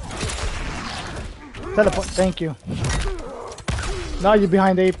 Teleport. Thank you. Now you're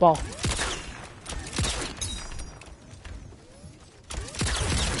behind the 8-ball.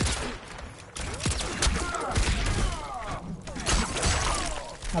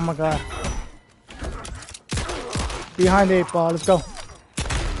 Oh my god. Behind the 8-ball. Let's go.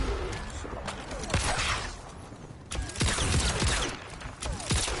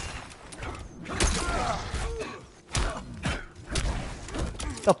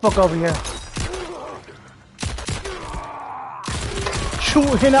 The fuck over here.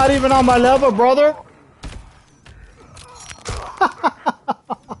 You're not even on my level, brother.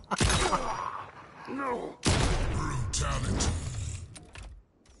 Brutality.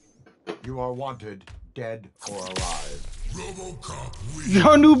 You are wanted, dead or alive. RoboCop wins.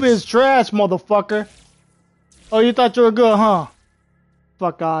 Your noob is trash, motherfucker. Oh, you thought you were good, huh?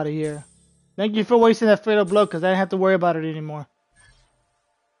 Fuck out of here. Thank you for wasting that fatal blow, because I didn't have to worry about it anymore.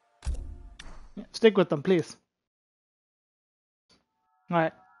 Stick with them, please.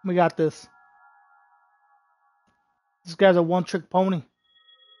 Alright, we got this. This guy's a one-trick pony.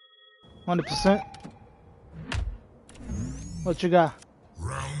 100%. What you got?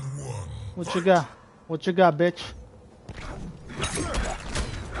 Round 1, What you got? What you got, bitch?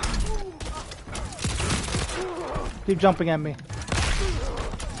 Keep jumping at me.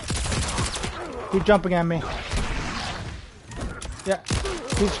 Keep jumping at me. Yeah.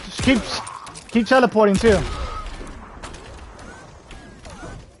 Keep teleporting too.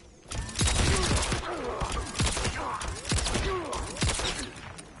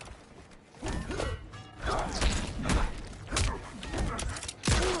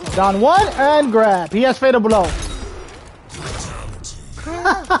 Down one and grab. He has fatal blow. You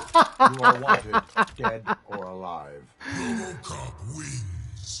are wanted, dead or alive. RoboCop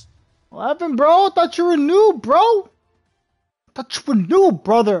wins. What happened, bro? Thought you were new, bro. Thought you were new,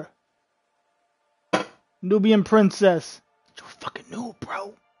 brother. Nubian princess. You're fucking new,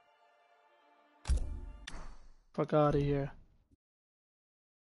 bro. Fuck out of here.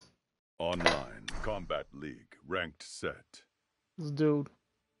 Online Combat League ranked set. This dude.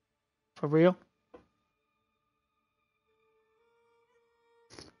 For real?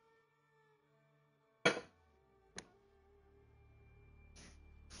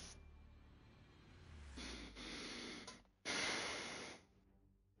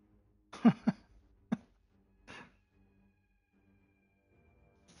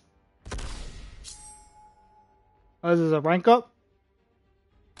 Oh, this is a rank up?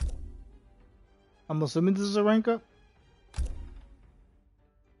 I'm assuming this is a rank up?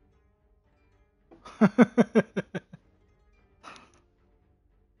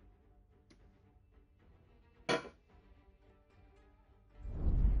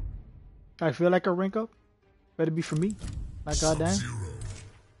 I feel like a rank up. Better be for me. Like goddamn.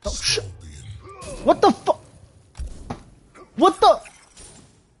 Oh, shit. What the fuck? What the?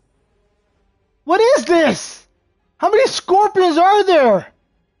 What is this? How many scorpions are there?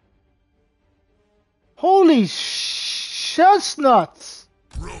 Holy chestnuts!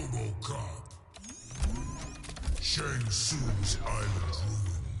 RoboCop. Shang Tsung's island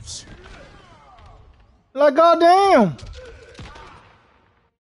ruins. Like goddamn!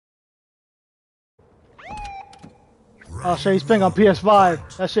 Oh shit, he's playing on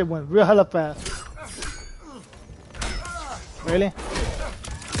PS5. That shit went real hella fast. Really?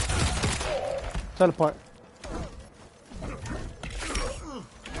 Teleport.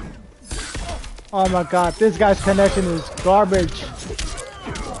 Oh my god, this guy's connection is garbage.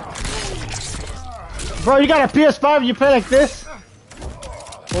 Bro, you got a PS5 and you play like this?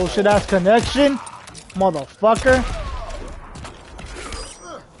 Bullshit ass connection? Motherfucker.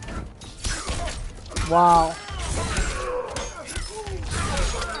 Wow.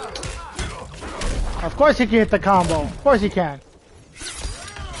 Of course he can hit the combo. Of course he can.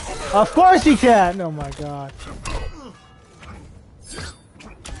 Of course he can! Oh my god.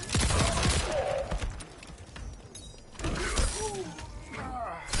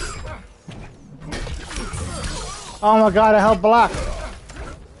 Oh my god, I held block.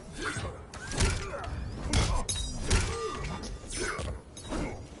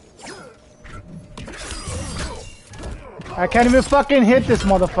 I can't even fucking hit this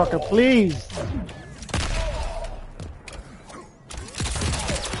motherfucker, please.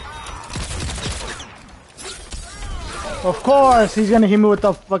 Of course, he's gonna hit me with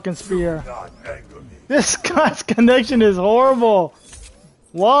the fucking spear. This guy's connection is horrible.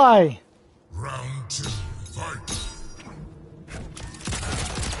 Why? Round 2, fight.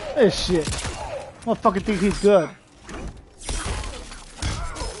 This shit. Motherfucker think he's good.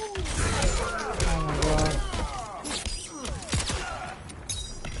 Oh my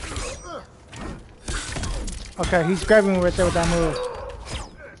god. Okay, he's grabbing me right there with that move.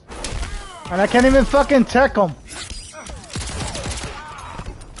 And I can't even fucking tech him.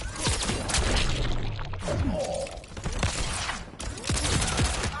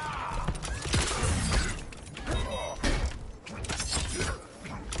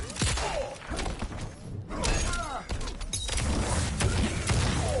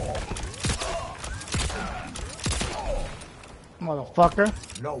 Motherfucker.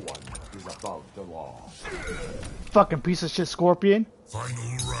 No one is above the law. Fucking piece of shit scorpion. Final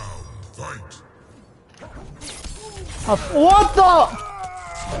round, fight. What the?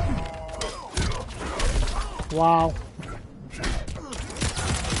 Wow.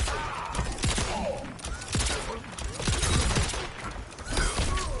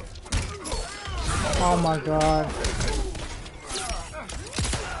 Oh my god.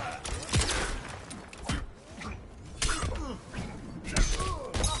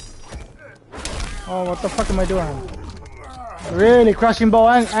 Oh, what the fuck am I doing? Really, crushing bow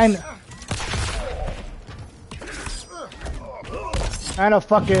and a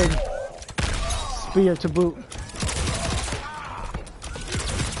fucking spear to boot.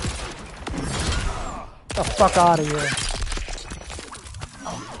 Get the fuck out of here.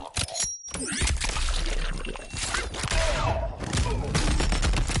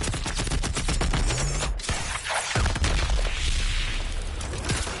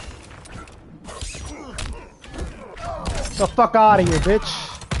 The fuck out of here, bitch.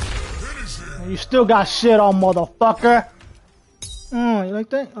 You still got shit on, motherfucker. You like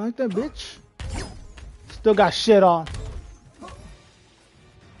that? I like that, bitch. Still got shit on.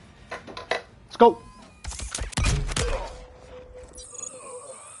 Let's go.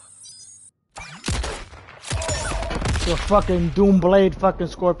 The fucking Doomblade fucking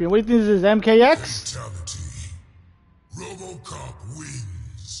Scorpion. What do you think this is, MKX? Fatality. RoboCop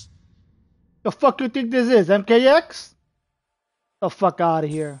wins. The fuck you think this is, MKX? The fuck out of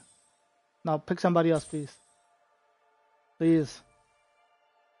here. Now pick somebody else, please. Please.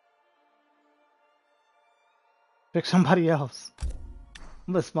 Pick somebody else.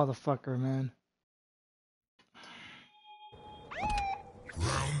 This motherfucker, man.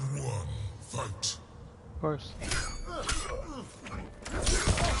 Round 1, fight. Of course.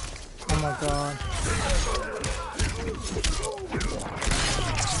 Oh my god.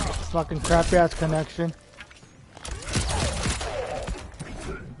 Fucking crappy ass connection.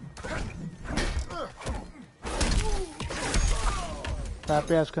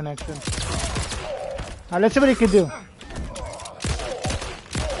 Crappy ass connection. Now let's see what he can do.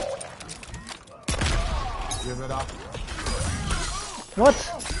 Give it up. What?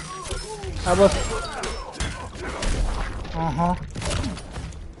 I was.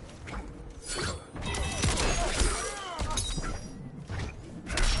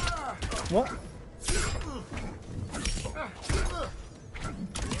 What?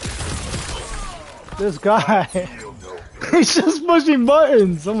 This guy. He's just pushing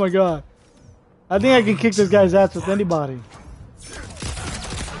buttons. Oh my god. I think I can kick this guy's ass with anybody.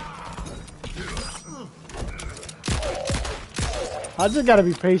 I just gotta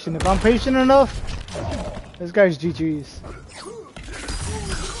be patient. If I'm patient enough, this guy's GG's.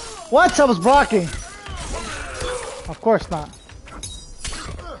 What? I was blocking. Of course not.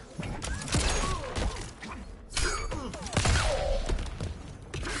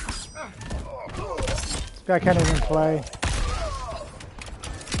 This guy can't even play.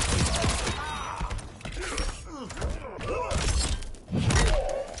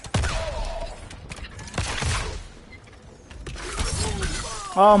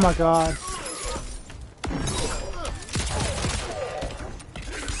 Oh my god.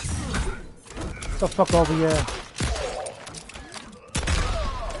 Get the fuck over here.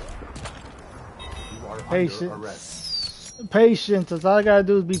 Patience. Patience. That's all I gotta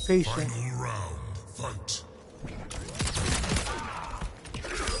do is be patient. Final round. Fight.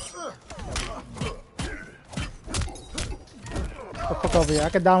 Get the fuck over here. I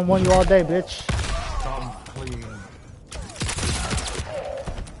could down one you all day, bitch. Come clean.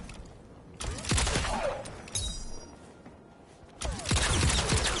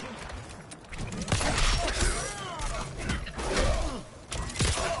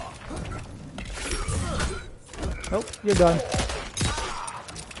 Nope, you're done.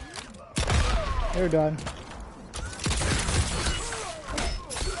 You're done.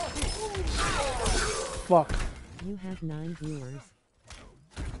 Fuck. You have 9 viewers.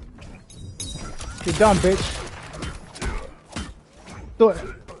 You're done, bitch. Do it.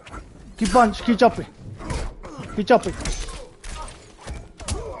 Keep jumping. Keep jumping.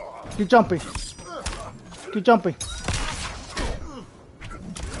 Keep jumping. Keep jumping.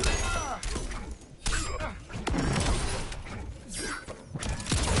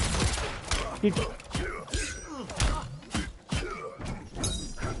 Keep.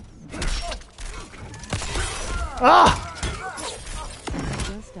 Ah!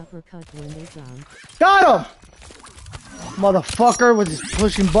 Just uppercut when they jump. Got him! Motherfucker with his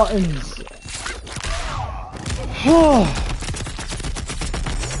pushing buttons. Let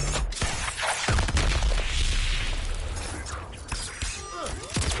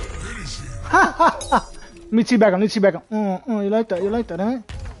me teabag him, let me teabag him. You like that, huh?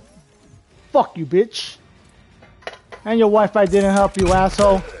 Fuck you, bitch. And your Wi-Fi didn't help you,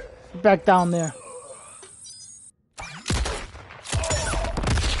 asshole. Get back down there.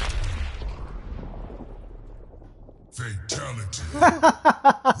 Fatality.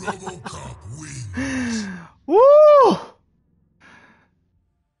 RoboCop wins. Woo!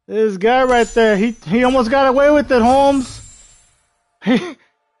 This guy right there, he almost got away with it, Holmes.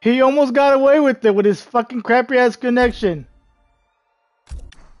 He almost got away with it with his fucking crappy ass connection.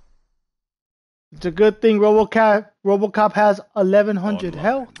 It's a good thing RoboCop has 1100 Online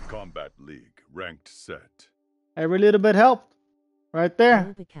health. Combat League. Ranked set. Every little bit helped. Right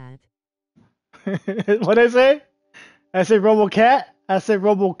there. Robocat. What'd I say? I said RoboCat? I said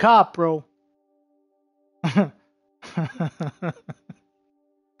RoboCop, bro.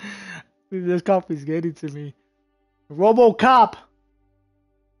 This coffee's getting to me. RoboCop.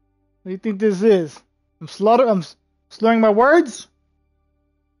 What do you think this is? I'm slurring my words?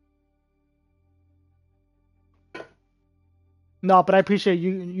 No, but I appreciate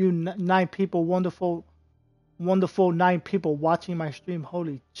you 9 people, wonderful 9 people watching my stream.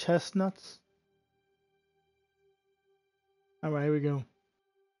 Holy chestnuts. Alright, here we go.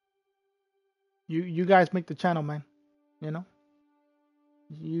 You guys make the channel, man. You know?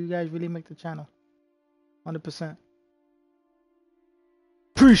 You guys really make the channel. 100%.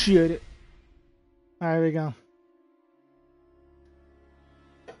 Appreciate it. Alright, here we go.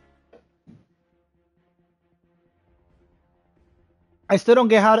 I still don't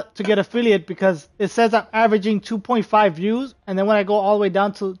get how to get affiliate because it says I'm averaging 2.5 views, and then when I go all the way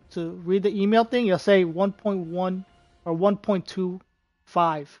down to read the email thing, you'll say 1.1 or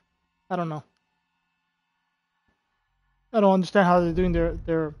 1.25. I don't know. I don't understand how they're doing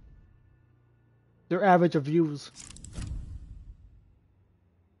their average of views.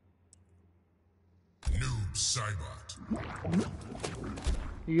 Noob Cybot.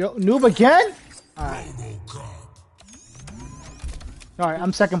 Yo, noob again? RoboCop. Alright,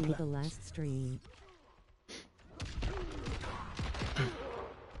 I'm second See place. the last stream.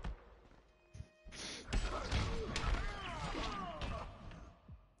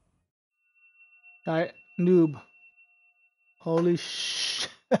 Alright, noob. Holy sh.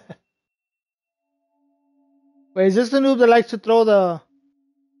 Wait, is this the noob that likes to throw the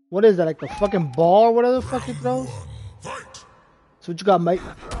What is that? Like the fucking ball or whatever the fuck he throws? Fight. So what you got, mate?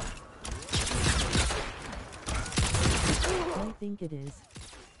 I think it is.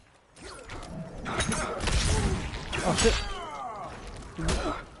 Oh shit.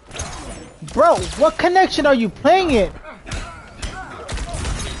 Bro, what connection are you playing it?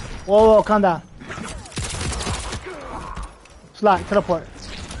 Whoa, whoa, calm down. Slide, teleport.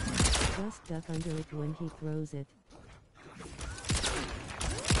 Just duck under it when he throws it.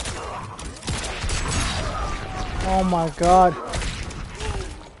 Oh my god.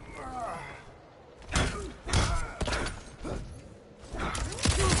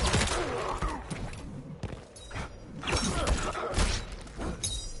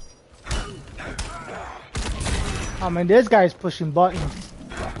 I mean, this guy's pushing buttons.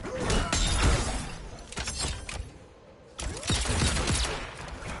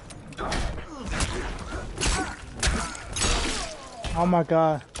 Oh my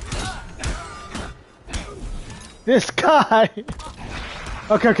god. This guy!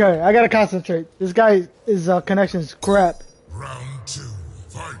 Okay, I gotta concentrate. This guy is connection's crap. Round 2.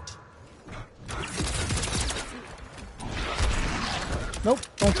 Fight. Nope,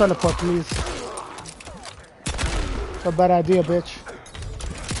 don't teleport, please. It's a bad idea, bitch.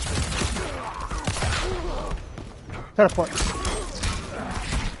 Teleport.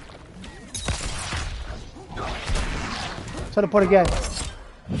 Teleport again.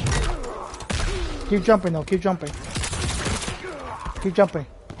 Keep jumping though, keep jumping. Keep jumping.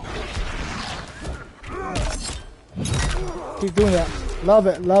 Keep doing that. Love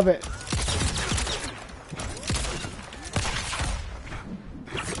it, love it.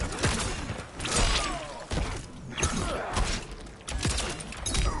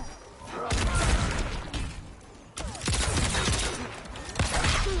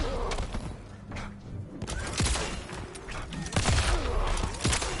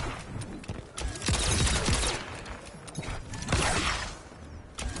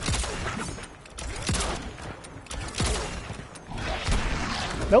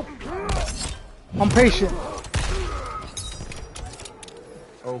 Nope. I'm patient.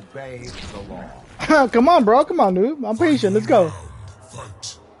 Obey the law. Come on, bro. Come on, dude. I'm patient. Let's go.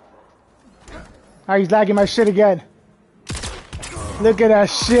 Fight. Ah, he's lagging my shit again. Look at that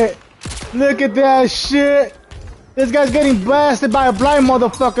shit. Look at that shit. This guy's getting blasted by a blind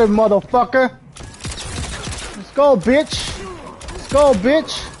motherfucker. Let's go, bitch. Let's go,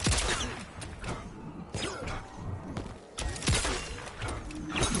 bitch.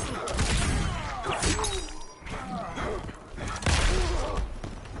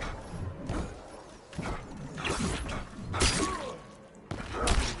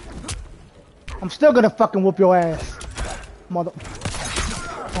 I'm still gonna fucking whoop your ass. Mother.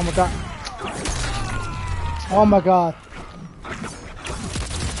 Oh my god. Oh my god.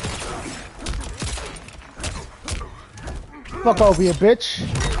 Fuck over here, bitch.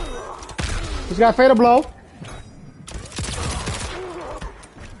 He's got fatal blow.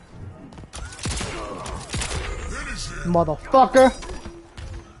 Motherfucker.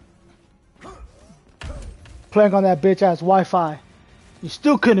 Playing on that bitch ass Wi-Fi. You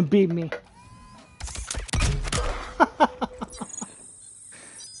still couldn't beat me.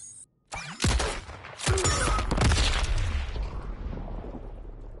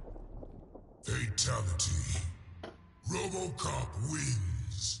 Fatality. RoboCop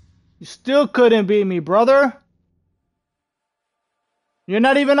wins. You still couldn't beat me, brother. You're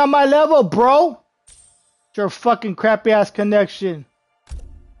not even on my level, bro. It's your fucking crappy ass connection.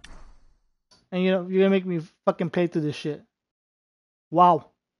 And you're gonna make me fucking pay through this shit.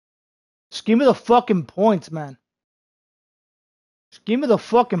 Wow. Just give me the fucking points, man. Just give me the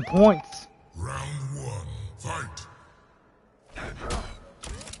fucking points. Round 1. Fight.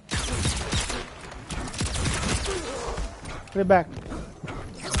 Put it back.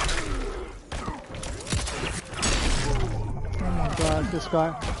 Oh my god, this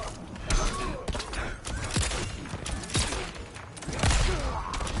guy.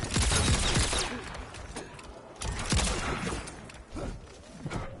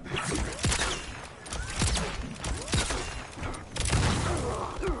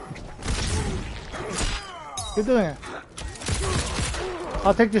 Keep doing it.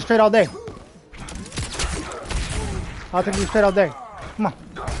 I'll take this straight all day. I'll take you straight all day. Come on.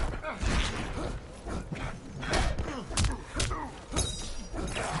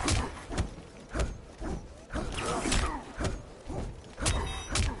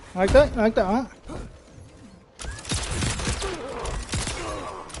 Like that, huh?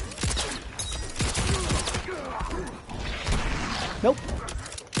 Nope.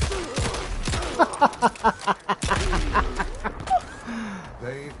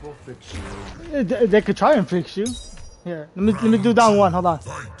 They will fix you. They could try and fix you. Here, let me do down one. Hold on.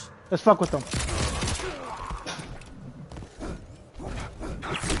 Let's fuck with them.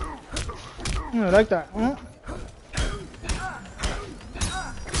 I like that. Huh?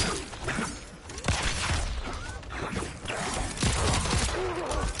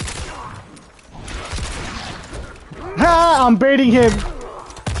 Ha! I'm baiting him.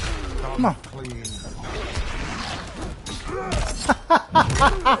 Come on. Clean.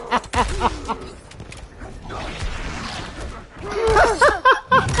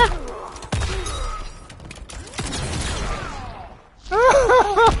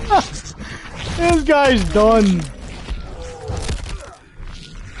 This guy's done.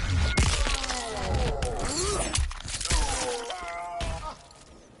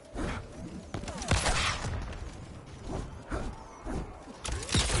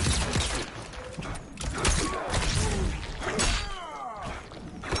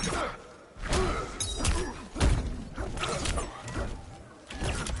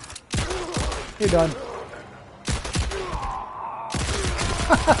 You're done.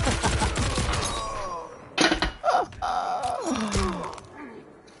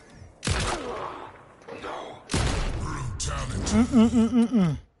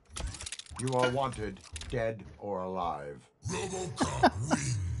 You are wanted, dead or alive. RoboCop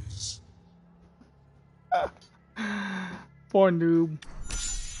wins. Poor noob.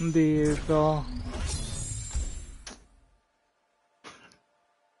 Dito.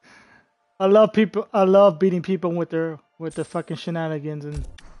 I love beating people with their fucking shenanigans and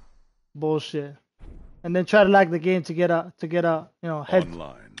bullshit. And then try to lag the game to get a you know head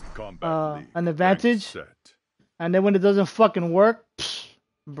Online combat league. an Ranked advantage. set. And then when it doesn't fucking work, psh,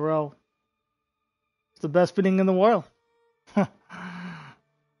 bro, it's the best feeling in the world.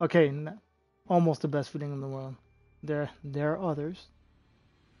 Okay, almost the best feeling in the world. There are others.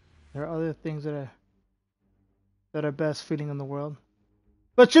 There are other things that are best feeling in the world.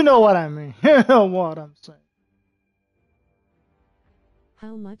 But you know what I mean. You know what I'm saying.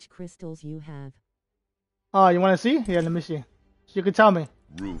 How much crystals you have? Oh, you want to see? Yeah, let me see. So you can tell me.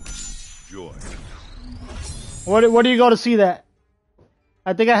 Rooms join. Where do you go to see that?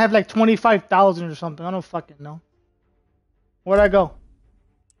 I think I have like 25,000 or something. I don't fucking know. Where'd I go?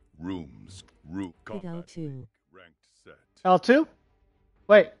 Rooms. Hit Combat L2. league. Ranked set. L2?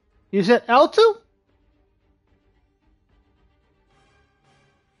 Wait, you said L2?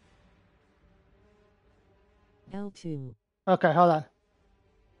 L2. Okay, hold on.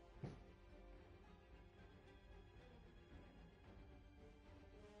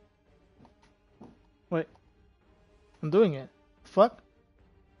 Wait. I'm doing it. Fuck?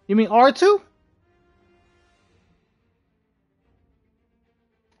 You mean R2?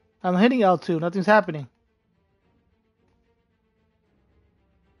 I'm hitting L2. Nothing's happening.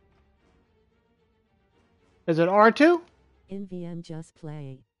 Is it R2? NVM just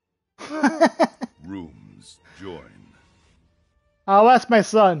play. Rooms join. I'll ask my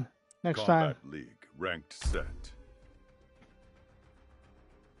son next Combat time. league. Ranked set.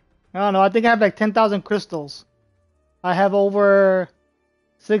 I don't know. I think I have like 10,000 crystals. I have over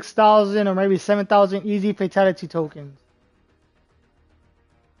 6,000 or maybe 7,000 easy fatality tokens.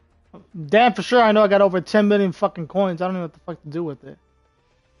 Damn, for sure I know I got over 10 million fucking coins. I don't know what the fuck to do with it.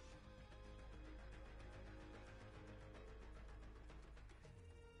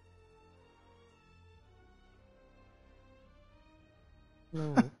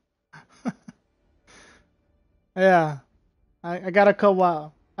 Lol. Yeah. I got a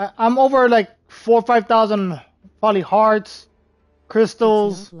couple. I'm over like 4,000 or 5,000 probably hearts, It's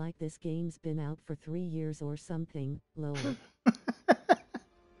crystals. not like this game's been out for 3 years or something. Lol.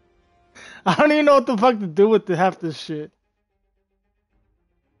 I don't even know what the fuck to do with half this shit.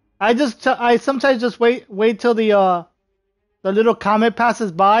 I sometimes just wait till the little comment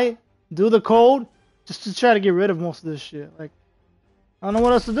passes by, do the code, just to try to get rid of most of this shit. Like, I don't know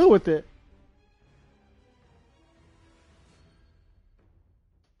what else to do with it.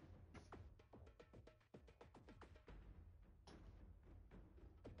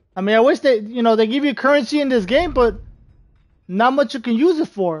 I mean, I wish they give you currency in this game, but not much you can use it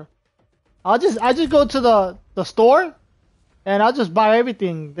for. I just go to the store, and I'll just buy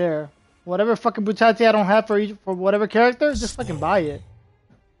everything there. Whatever fucking brutality I don't have for whatever character, just fucking buy it.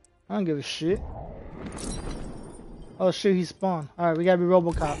 I don't give a shit. Oh shit, he spawned. Alright, we gotta be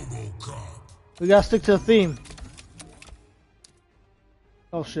RoboCop. We gotta stick to the theme.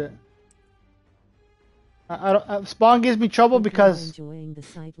 Oh shit. Spawn gives me trouble If you are because enjoying the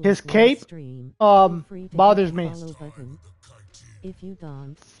Sightless his One cape stream, feel free to hit bothers the me. follow button. If you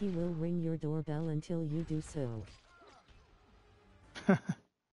don't, he will ring your doorbell until you do so.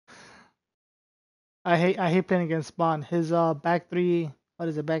 I hate playing against Spawn. His back three, what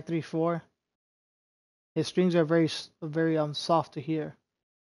is it, back 3-4? His strings are very soft to hear.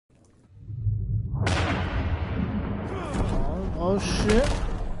 Oh shit.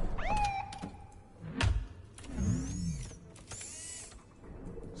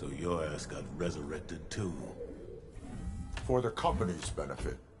 So your ass got resurrected too. For the company's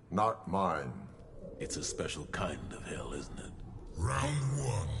benefit, not mine. It's a special kind of hell, isn't it? Round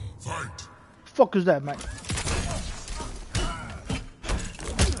one, fight. Fuck is that, man?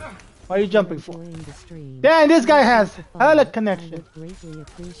 Why are you jumping for? Enjoying the stream. Damn, this guy has hella I connection. would greatly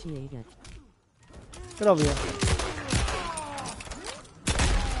appreciate it. Get over here.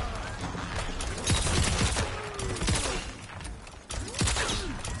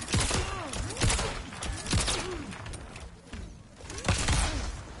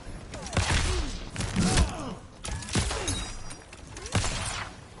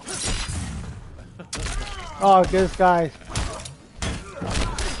 Oh, this guy.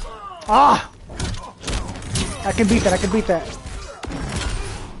 Ah! I can beat that, I can beat that.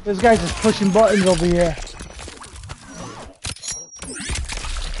 This guy's just pushing buttons over here.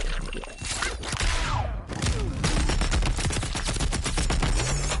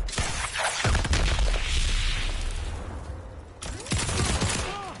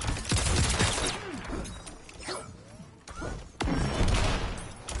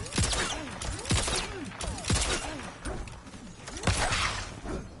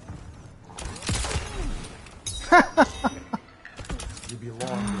 You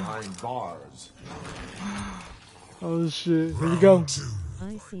belong behind bars. Oh shit, here we go.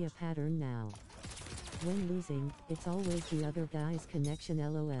 I see a pattern now. When losing, it's always the other guy's connection,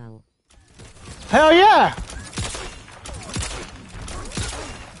 lol. Hell yeah!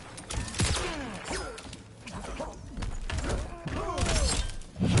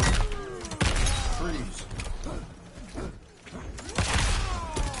 Freeze.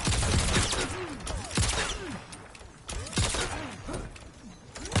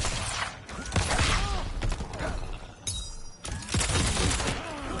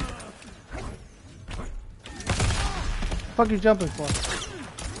 What the fuck are you jumping for?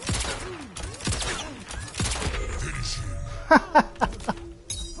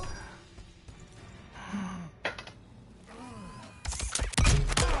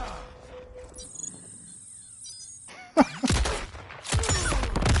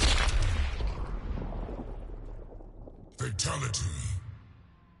 Fatality.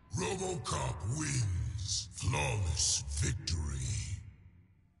 RoboCop wins. Flawless victory.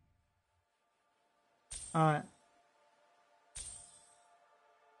 Alright.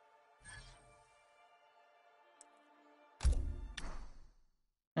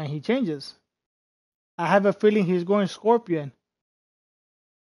 And he changes. I have a feeling he's going Scorpion.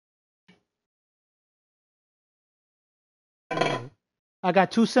 I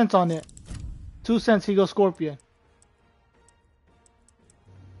got 2 cents on it. 2 cents, he goes Scorpion.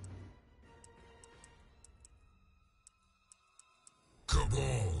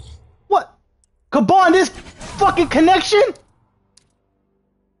 Cabal. What? Cabal, this fucking connection?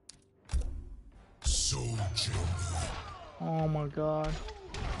 Soul Chamber. Oh my god.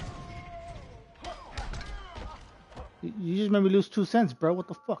 You just made me lose 2 cents, bro. What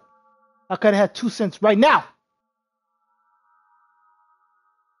the fuck? I could have had 2 cents right now.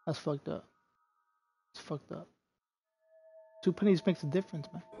 That's fucked up. It's fucked up. 2 pennies makes a difference,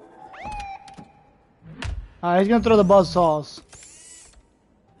 man. Alright, he's gonna throw the buzz saws.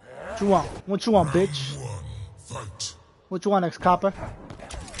 What you want? What you want, bitch? Round one, fight. What you want, ex-copper?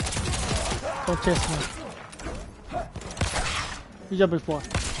 Don't test me. You jumping for?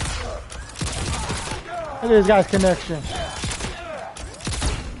 Look at this guy's connection.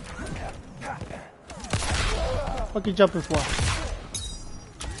 What you jumping for?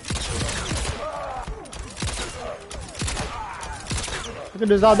 Look at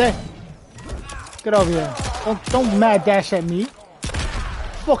this all day. Get over here. Don't mad dash at me.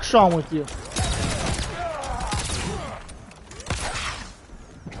 Fuck's wrong with you?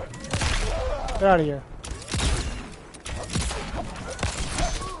 Get out of here.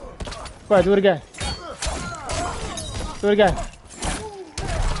 Go ahead, do it again. Do it again.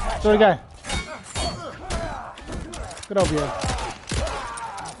 Do it again. Get over here.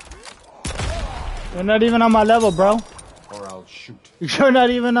 You're not even on my level, bro. Or I'll shoot. You're not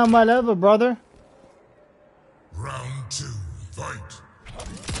even on my level, brother. Round two, fight.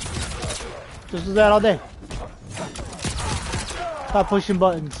 Just do that all day. Stop pushing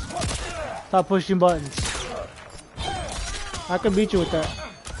buttons. Stop pushing buttons. I can beat you with that.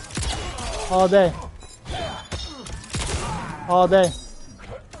 All day. All day.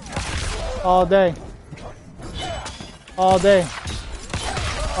 All day. All day.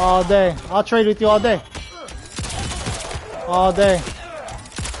 All day. I'll trade with you all day. All day.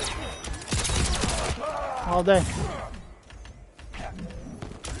 All day.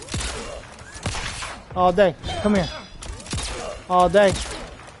 All day. Come here. All day.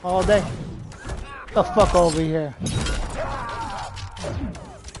 All day. Get the fuck over here.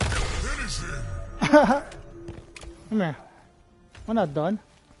 Come here. We're not done.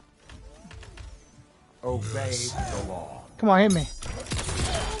 Obey the law. Come on, hit me.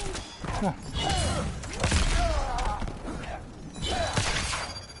 Come on.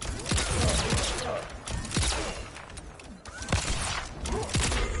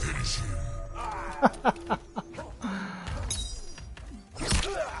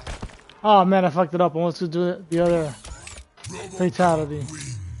 Oh man, I fucked it up. I want to do the other fatality.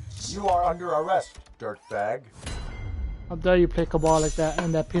 You are under arrest, dirtbag. How dare you play Cabal like that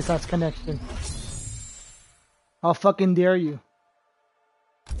and that piss ass connection? How fucking dare you?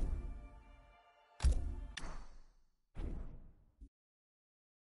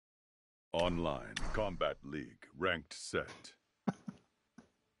 Online Combat League ranked set.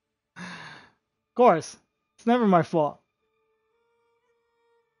 Of course. It's never my fault.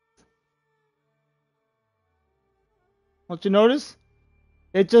 Don't you notice?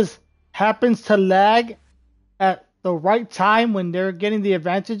 It just happens to lag at the right time when they're getting the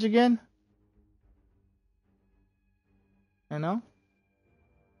advantage again. You know?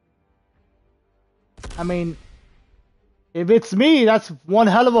 I mean, if it's me, that's one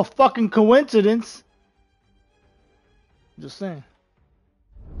hell of a fucking coincidence. Just saying.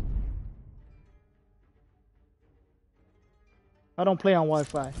 I don't play on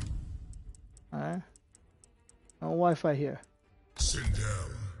Wi-Fi. Alright? No Wi-Fi here.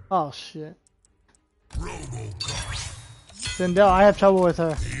 Sindel. Oh shit. Robocop. Sindel, I have trouble with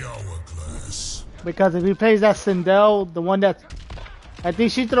her. The Hourglass. Because if he plays that Sindel, the one that... I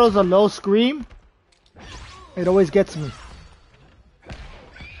think she throws a low scream. It always gets me.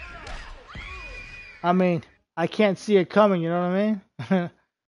 I mean, I can't see it coming, you know what I mean?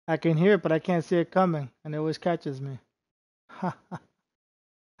 I can hear it, but I can't see it coming. And it always catches me.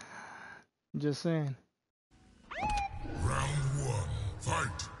 Just saying. Round one.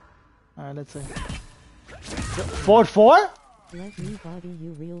 Fight. Alright, let's see. 4-4? Let me body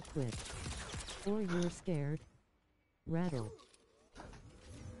you real quick. Or you're scared. Rattle.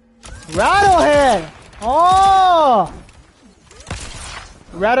 Rattlehead! Oh!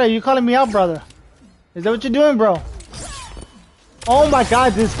 Rattle, you calling me out, brother? Is that what you're doing, bro? Oh my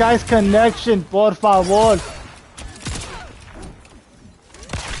god, this guy's connection, por favor.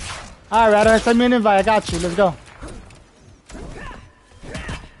 Alright, Rattle, send me an invite. I got you. Let's go.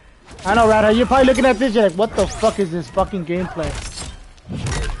 I know, Rattle, you're probably looking at this, you're like, what the fuck is this fucking gameplay?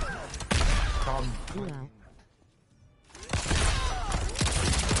 Wow.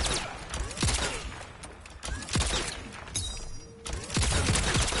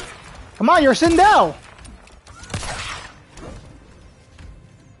 Come on, you're Sindel!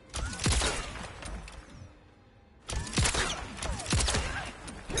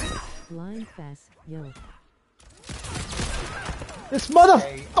 Blind fast, yo. This mother...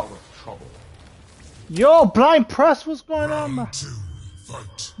 Stay out of trouble. Yo, blind press, what's going on, Round two.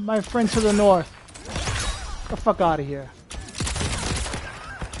 Fight. my friend to the north? Get the fuck out of here.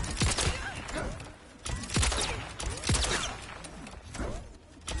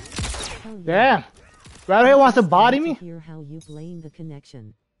 Hell yeah. Damn. Rattlehead wants to body To me? hear how you blame the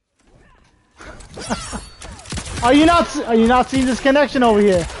connection. Are you not seeing this connection over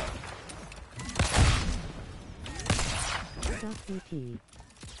here? Suck DP.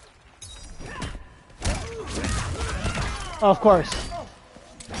 Of course.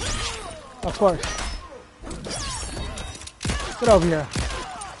 Of course. Get over here.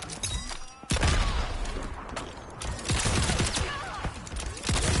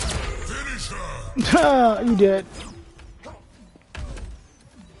 Finish her. You did.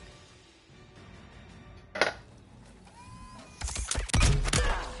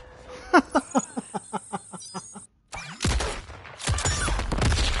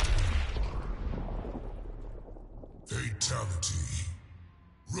 Fatality.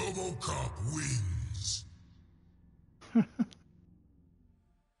 Robocop wins.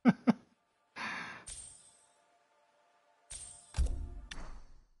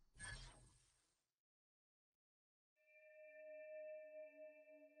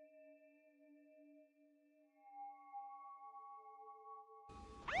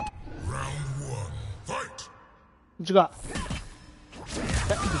 Round one. Fight. What you got?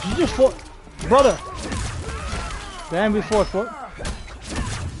 Did you just fought? Brother! Damn before,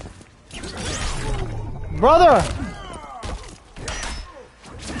 brother.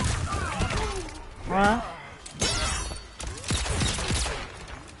 Alright.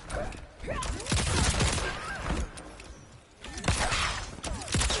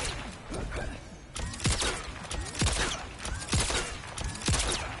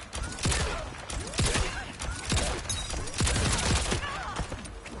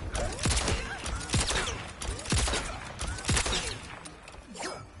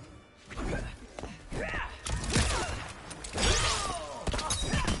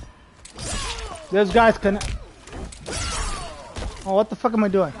 Those guys can. Oh, what the fuck am I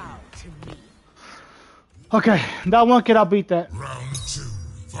doing? Okay, that one kid, I'll beat that. Round 2,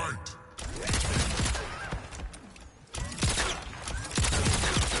 fight.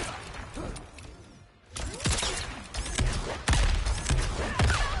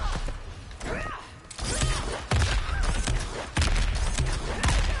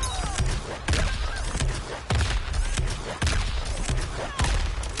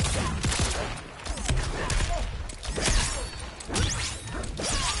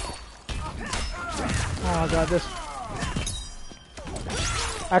 Oh god, this.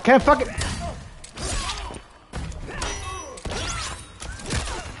 I can't fucking.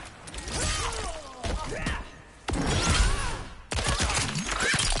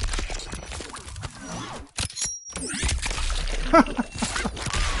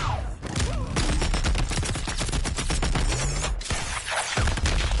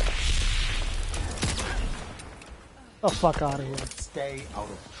 The fuck out of here. Stay out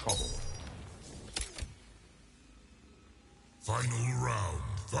of trouble. Final round,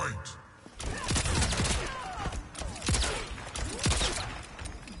 fight.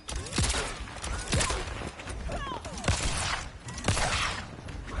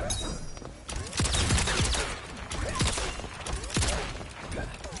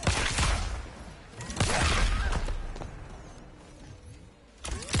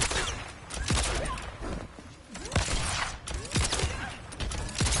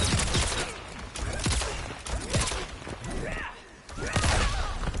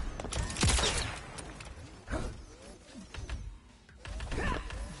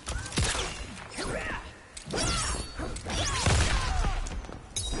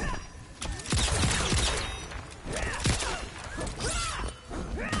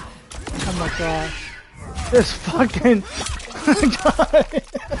 Oh my god. This fucking guy.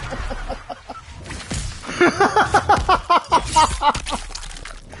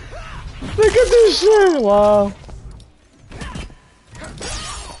 Look at this shit! Wow.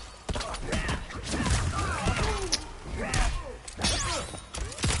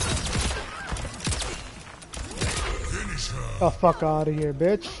 Finish her. The fuck out of here,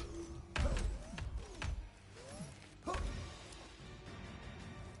 bitch.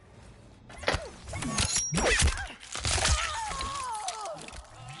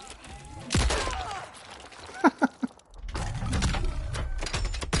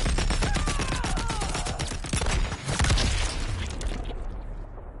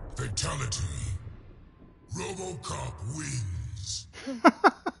 Fatality. RoboCop wins.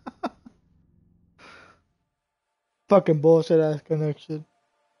 Fucking bullshit ass connection.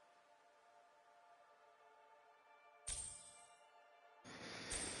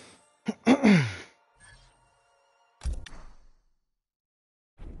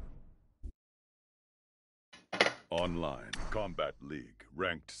 Online. Combat League.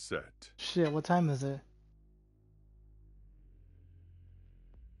 Ranked set. Shit, what time is it?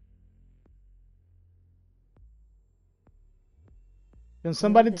 Can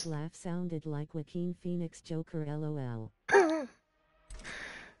somebody That laugh sounded like Joaquin Phoenix Joker LOL. Can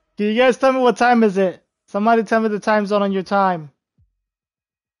you guys tell me what time is it? Somebody tell me the time zone on your time.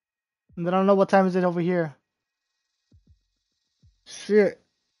 And then I don't know what time is it over here. Shit.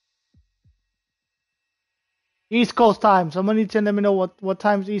 East Coast time. Somebody need to let me know what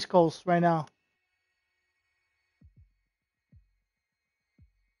time's East Coast right now.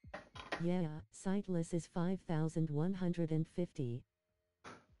 Yeah, sightless is 5,150.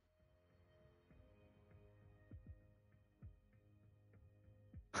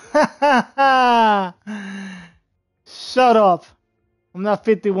 Shut up. I'm not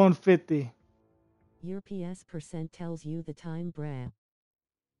 5150. Your PS percent tells you the time, bruh.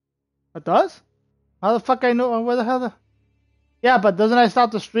 It does? How the fuck I know? Where the hell the... Yeah, but doesn't I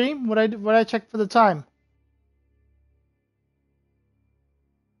stop the stream? Would I check for the time?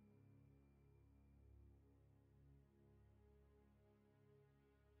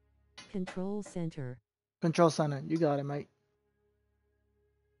 Control center. Control center. You got it, mate.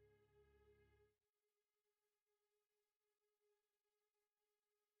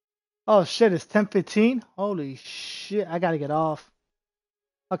 Oh shit, it's 10:15. Holy shit, I gotta get off.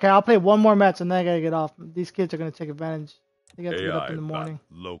 Okay, I'll play one more match and then I gotta get off. These kids are gonna take advantage. They have to get up AI in the bat morning.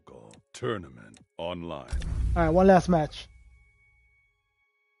 local tournament online. Alright, one last match.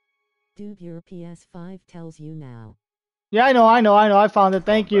 Dude, your PS5 tells you now. Yeah, I know. I found it.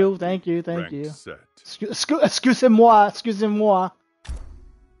 Thank you. Combat league, ranked set. Excusez-moi. Excusez-moi.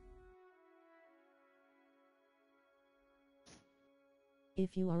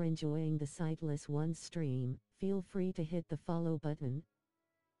 If you are enjoying the Sightless One stream, feel free to hit the follow button.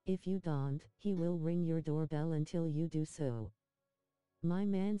 If you don't, he will ring your doorbell until you do so. My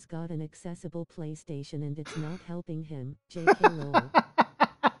man's got an accessible PlayStation and it's not helping him, JK lol.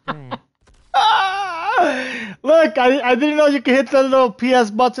 Bruh. Look, I didn't know you could hit the little PS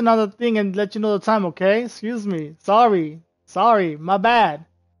button on the thing and let you know the time, okay? Excuse me. Sorry. My bad.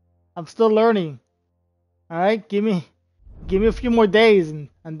 I'm still learning. Alright, give me a few more days and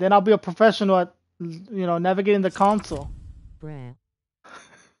then I'll be a professional at navigating the console. Bruh.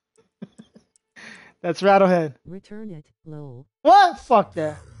 That's Rattlehead. Return it, lol. What? Fuck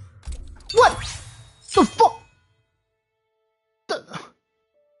that. What? The fuck?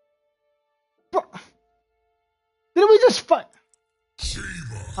 Bro. Didn't we just fight?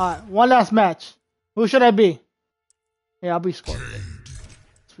 Alright, one last match. Who should I be? Yeah, I'll be Scorpion.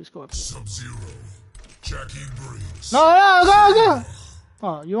 Let's be Scorpion. Sub-Zero. Jackie Briggs. No, go.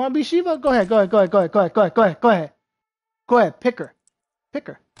 Oh, you want to be Shiva? Go ahead. Go ahead, pick her. The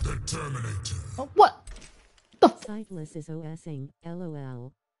Terminator. Oh, what? The f- Sightless is OSing,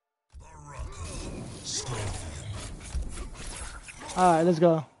 lol. Alright, let's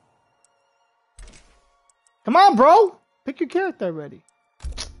go. Come on, bro! Pick your character already.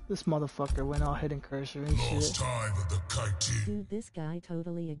 This motherfucker went all hidden cursor and Lost shit. time of the kite team. Dude, this guy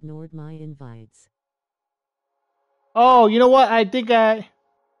totally ignored my invites. Oh, you know what? I think I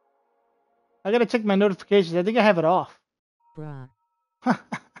gotta check my notifications. I think I have it off. Bruh.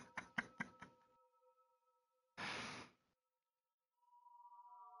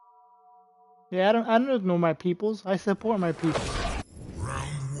 Yeah, I don't ignore my peoples. I support my people.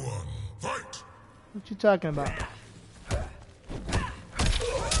 Round one. Fight! What you talking about?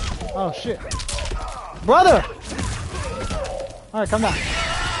 Oh shit. Brother! Alright, come down.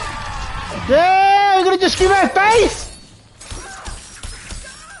 Damn, you're gonna just scream at face?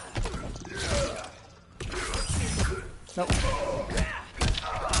 Nope.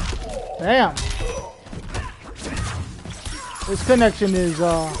 Damn. This connection is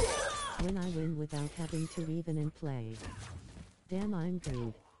When I win without having to even in play. Damn, I'm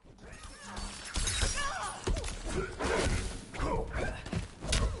good.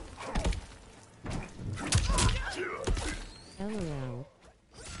 LOL.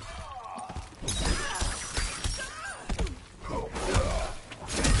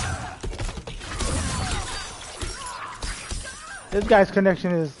 this guy's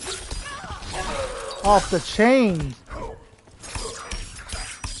connection is off the chain.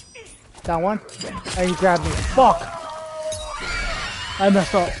 That one? And he grabbed me. Fuck! I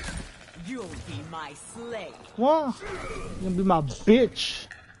messed up. You'll be my slave. What? You're gonna be my bitch.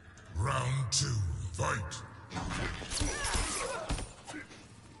 Round two. Fight!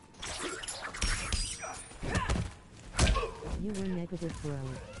 You were negative, bro.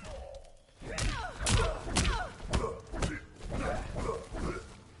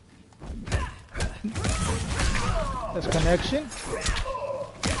 This connection.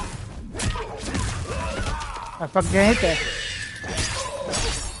 I fucking can't hit that.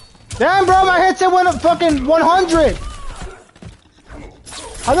 Damn, bro, my headset went up fucking 100.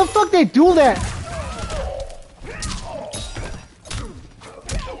 How the fuck they do that?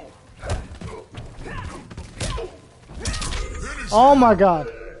 Oh my god.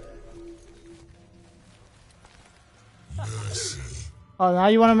 Oh, now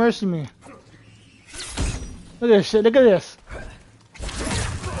you want to mercy me. Look at this shit, look at this.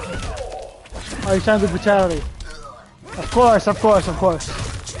 Oh, he's trying to do brutality. Of course. That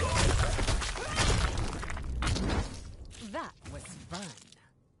was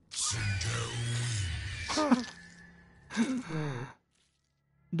fun.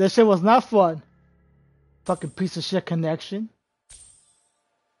 That shit was not fun. Fucking piece of shit connection.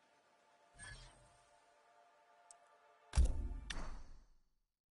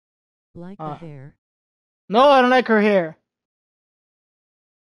 Like the hair. No, I don't like her hair.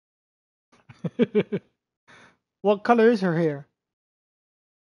 What color is her hair?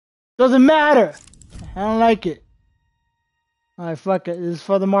 Doesn't matter. I don't like it. Alright, fuck it. This is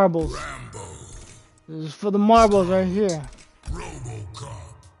for the marbles. Rambo. This is for the marbles right here. RoboCop.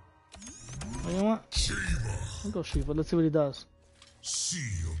 You know what? Shiva. Let's go Shiva. Let's see what he does.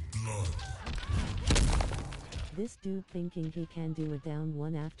 Sea of blood. This dude thinking he can do a down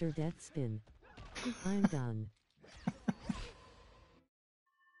one after death spin. I'm done.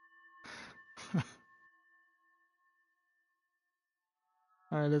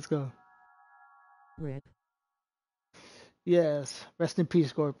 Alright, let's go. Rip. Yes. Rest in peace,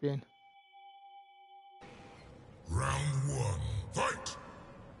 Scorpion. Round one, fight!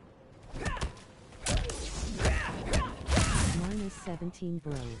 -17,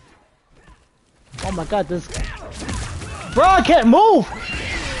 bro. Oh my god, this... Bro, I can't move!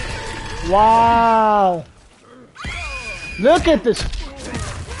 Wow! Look at this!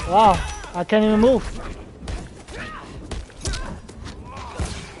 Wow, I can't even move.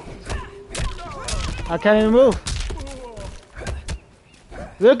 I can't even move.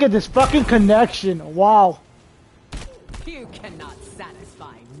 Look at this fucking connection. Wow. You cannot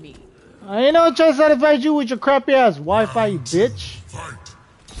satisfy me. I ain't no trying to satisfy you with your crappy ass Wi-Fi, you bitch. Fight!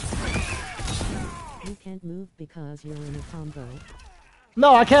 You can't move because you're in a combo.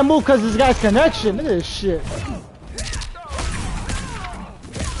 No, I can't move because this guy's connection. Look at this shit.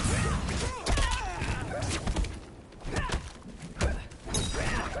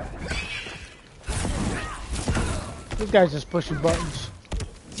 This guy's just pushing buttons.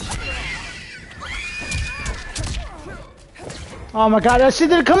 Oh my god, that shit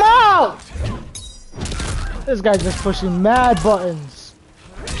didn't come out! This guy's just pushing mad buttons.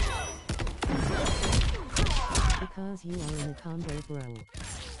 Because you are in a combo, bro.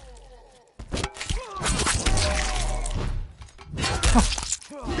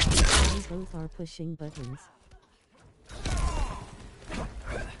 We both are pushing buttons.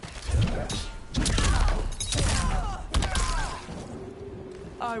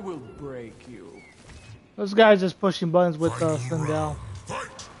 I will break you. This guy's just pushing buttons with Sindel.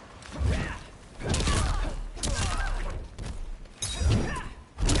 Fight!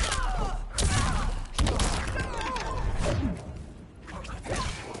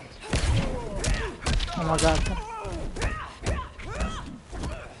 Oh my god.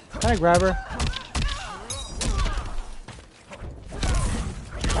 Can I grab her?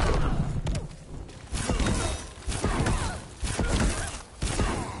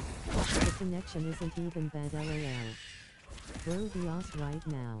 The connection isn't even bad, LOL. Bro, the ass right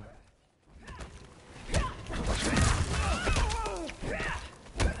now.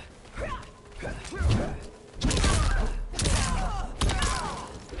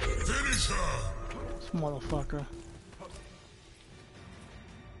 Finish her! This motherfucker.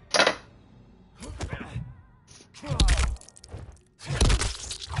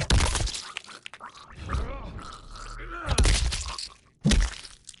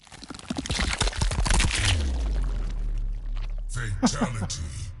 Fatality.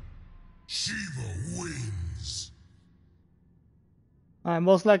 Shiva wins. Alright,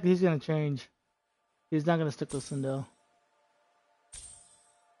 most likely he's gonna change. He's not gonna stick with Sindel.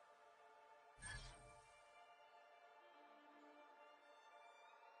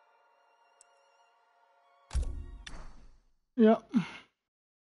 Yep.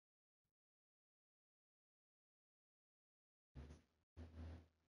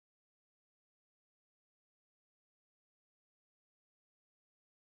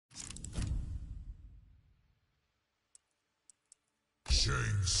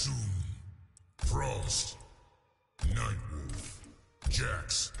 Shang Tsung. Frost. Nightwolf.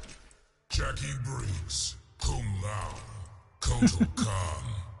 Jax. Jackie Briggs. Kung Lao. Koto Khan.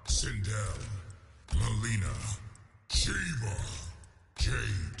 Sindel. Melina. Shiva.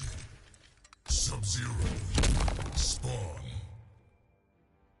 Jade. Sub-Zero. Spawn.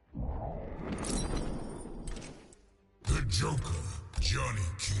 The Joker. Johnny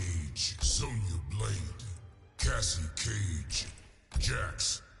Cage. Sonya Blade. Cassie Cage.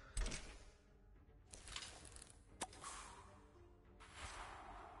 Jax.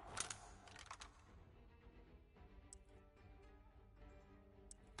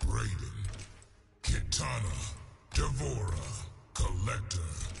 Raiden. Kitana. Devora.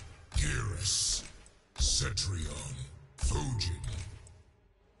 Collector. Geras. Cetrion. Fujin.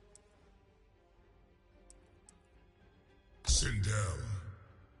 Sindel.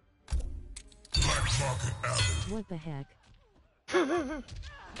 Black Market Alley. What the heck?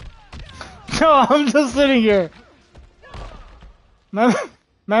 No, I'm just sitting here. My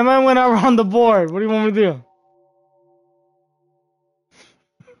man went out on the board. What do you want me to do?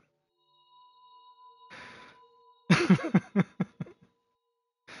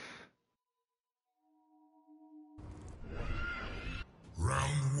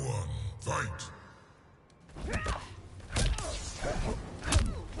 Round one, fight.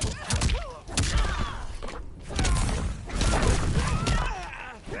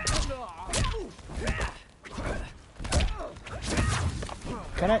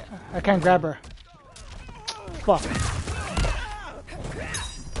 Can I? I can't grab her. Fuck.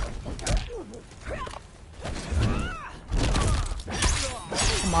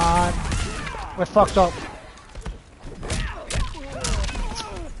 Come on. We're fucked up.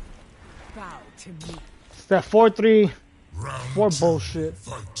 Bow to me. It's that 4-3-4 Round 2, bullshit.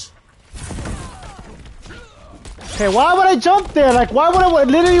 fight. Okay, why would I jump there? Like, why would I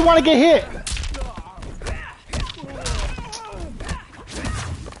literally want to get hit?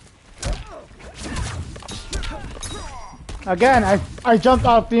 Again, I jumped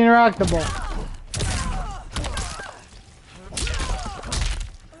off the interactable.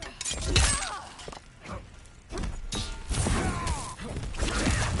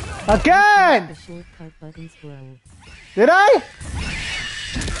 Again! The shortcut buttons, bro. Did I?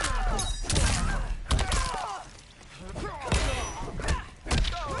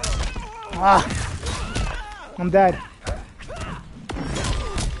 Ah, I'm dead.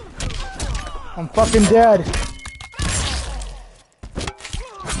 I'm fucking dead.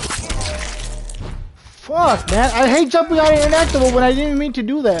 Fuck, man. I hate jumping out of inactive when I didn't mean to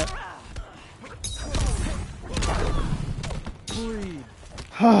do that. Breathe.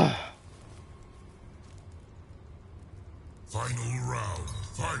 Final round,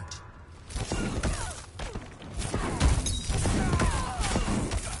 fight.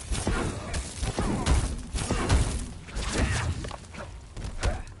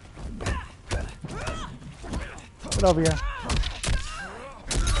 Get over here.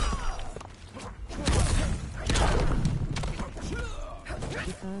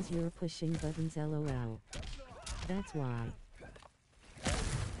 Because you're pushing buttons, lol. That's why.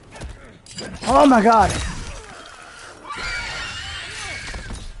 Oh my god.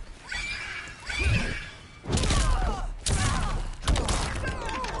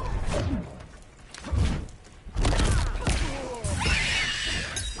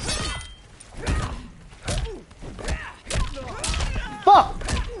 Fuck!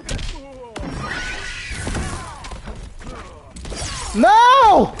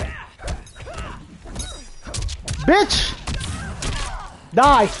 No! Bitch!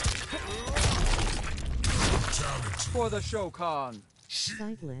 Die! For the Shokan.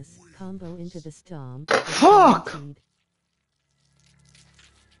 Sightless, combo into the stomp. Fuck!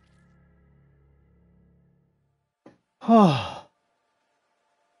 Oh.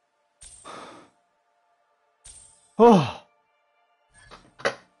 Oh.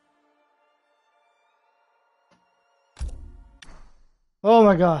 Oh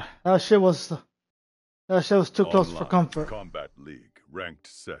my god, that shit was too close for Online comfort. Combat League. Ranked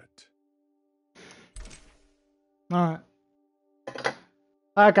set. Alright.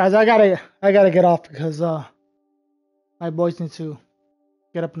 Alright guys, I gotta get off because my boys need to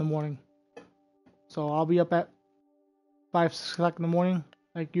get up in the morning. So I'll be up at 5-6 o'clock in the morning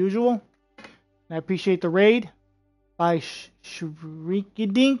like usual. And I appreciate the raid by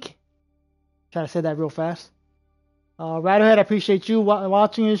Shrinkydink. Try to say that real fast. Radiohead, I appreciate you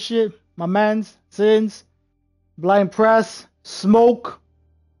watching this shit. My mans, Sins, Blind Press, Smoke.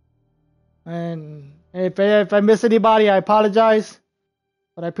 And if I miss anybody, I apologize.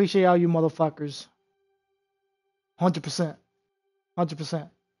 But I appreciate all you motherfuckers. 100%. 100%.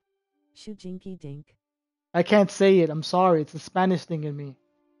 Shujinky dink. I can't say it. I'm sorry. It's the Spanish thing in me.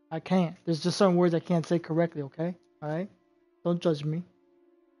 I can't. There's just certain words I can't say correctly, okay? Alright? Don't judge me.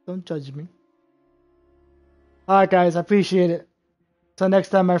 Don't judge me. Alright, guys. I appreciate it. Till next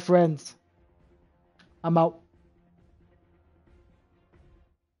time, my friends. I'm out.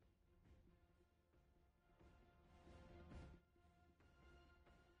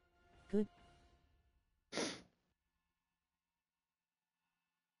 Good.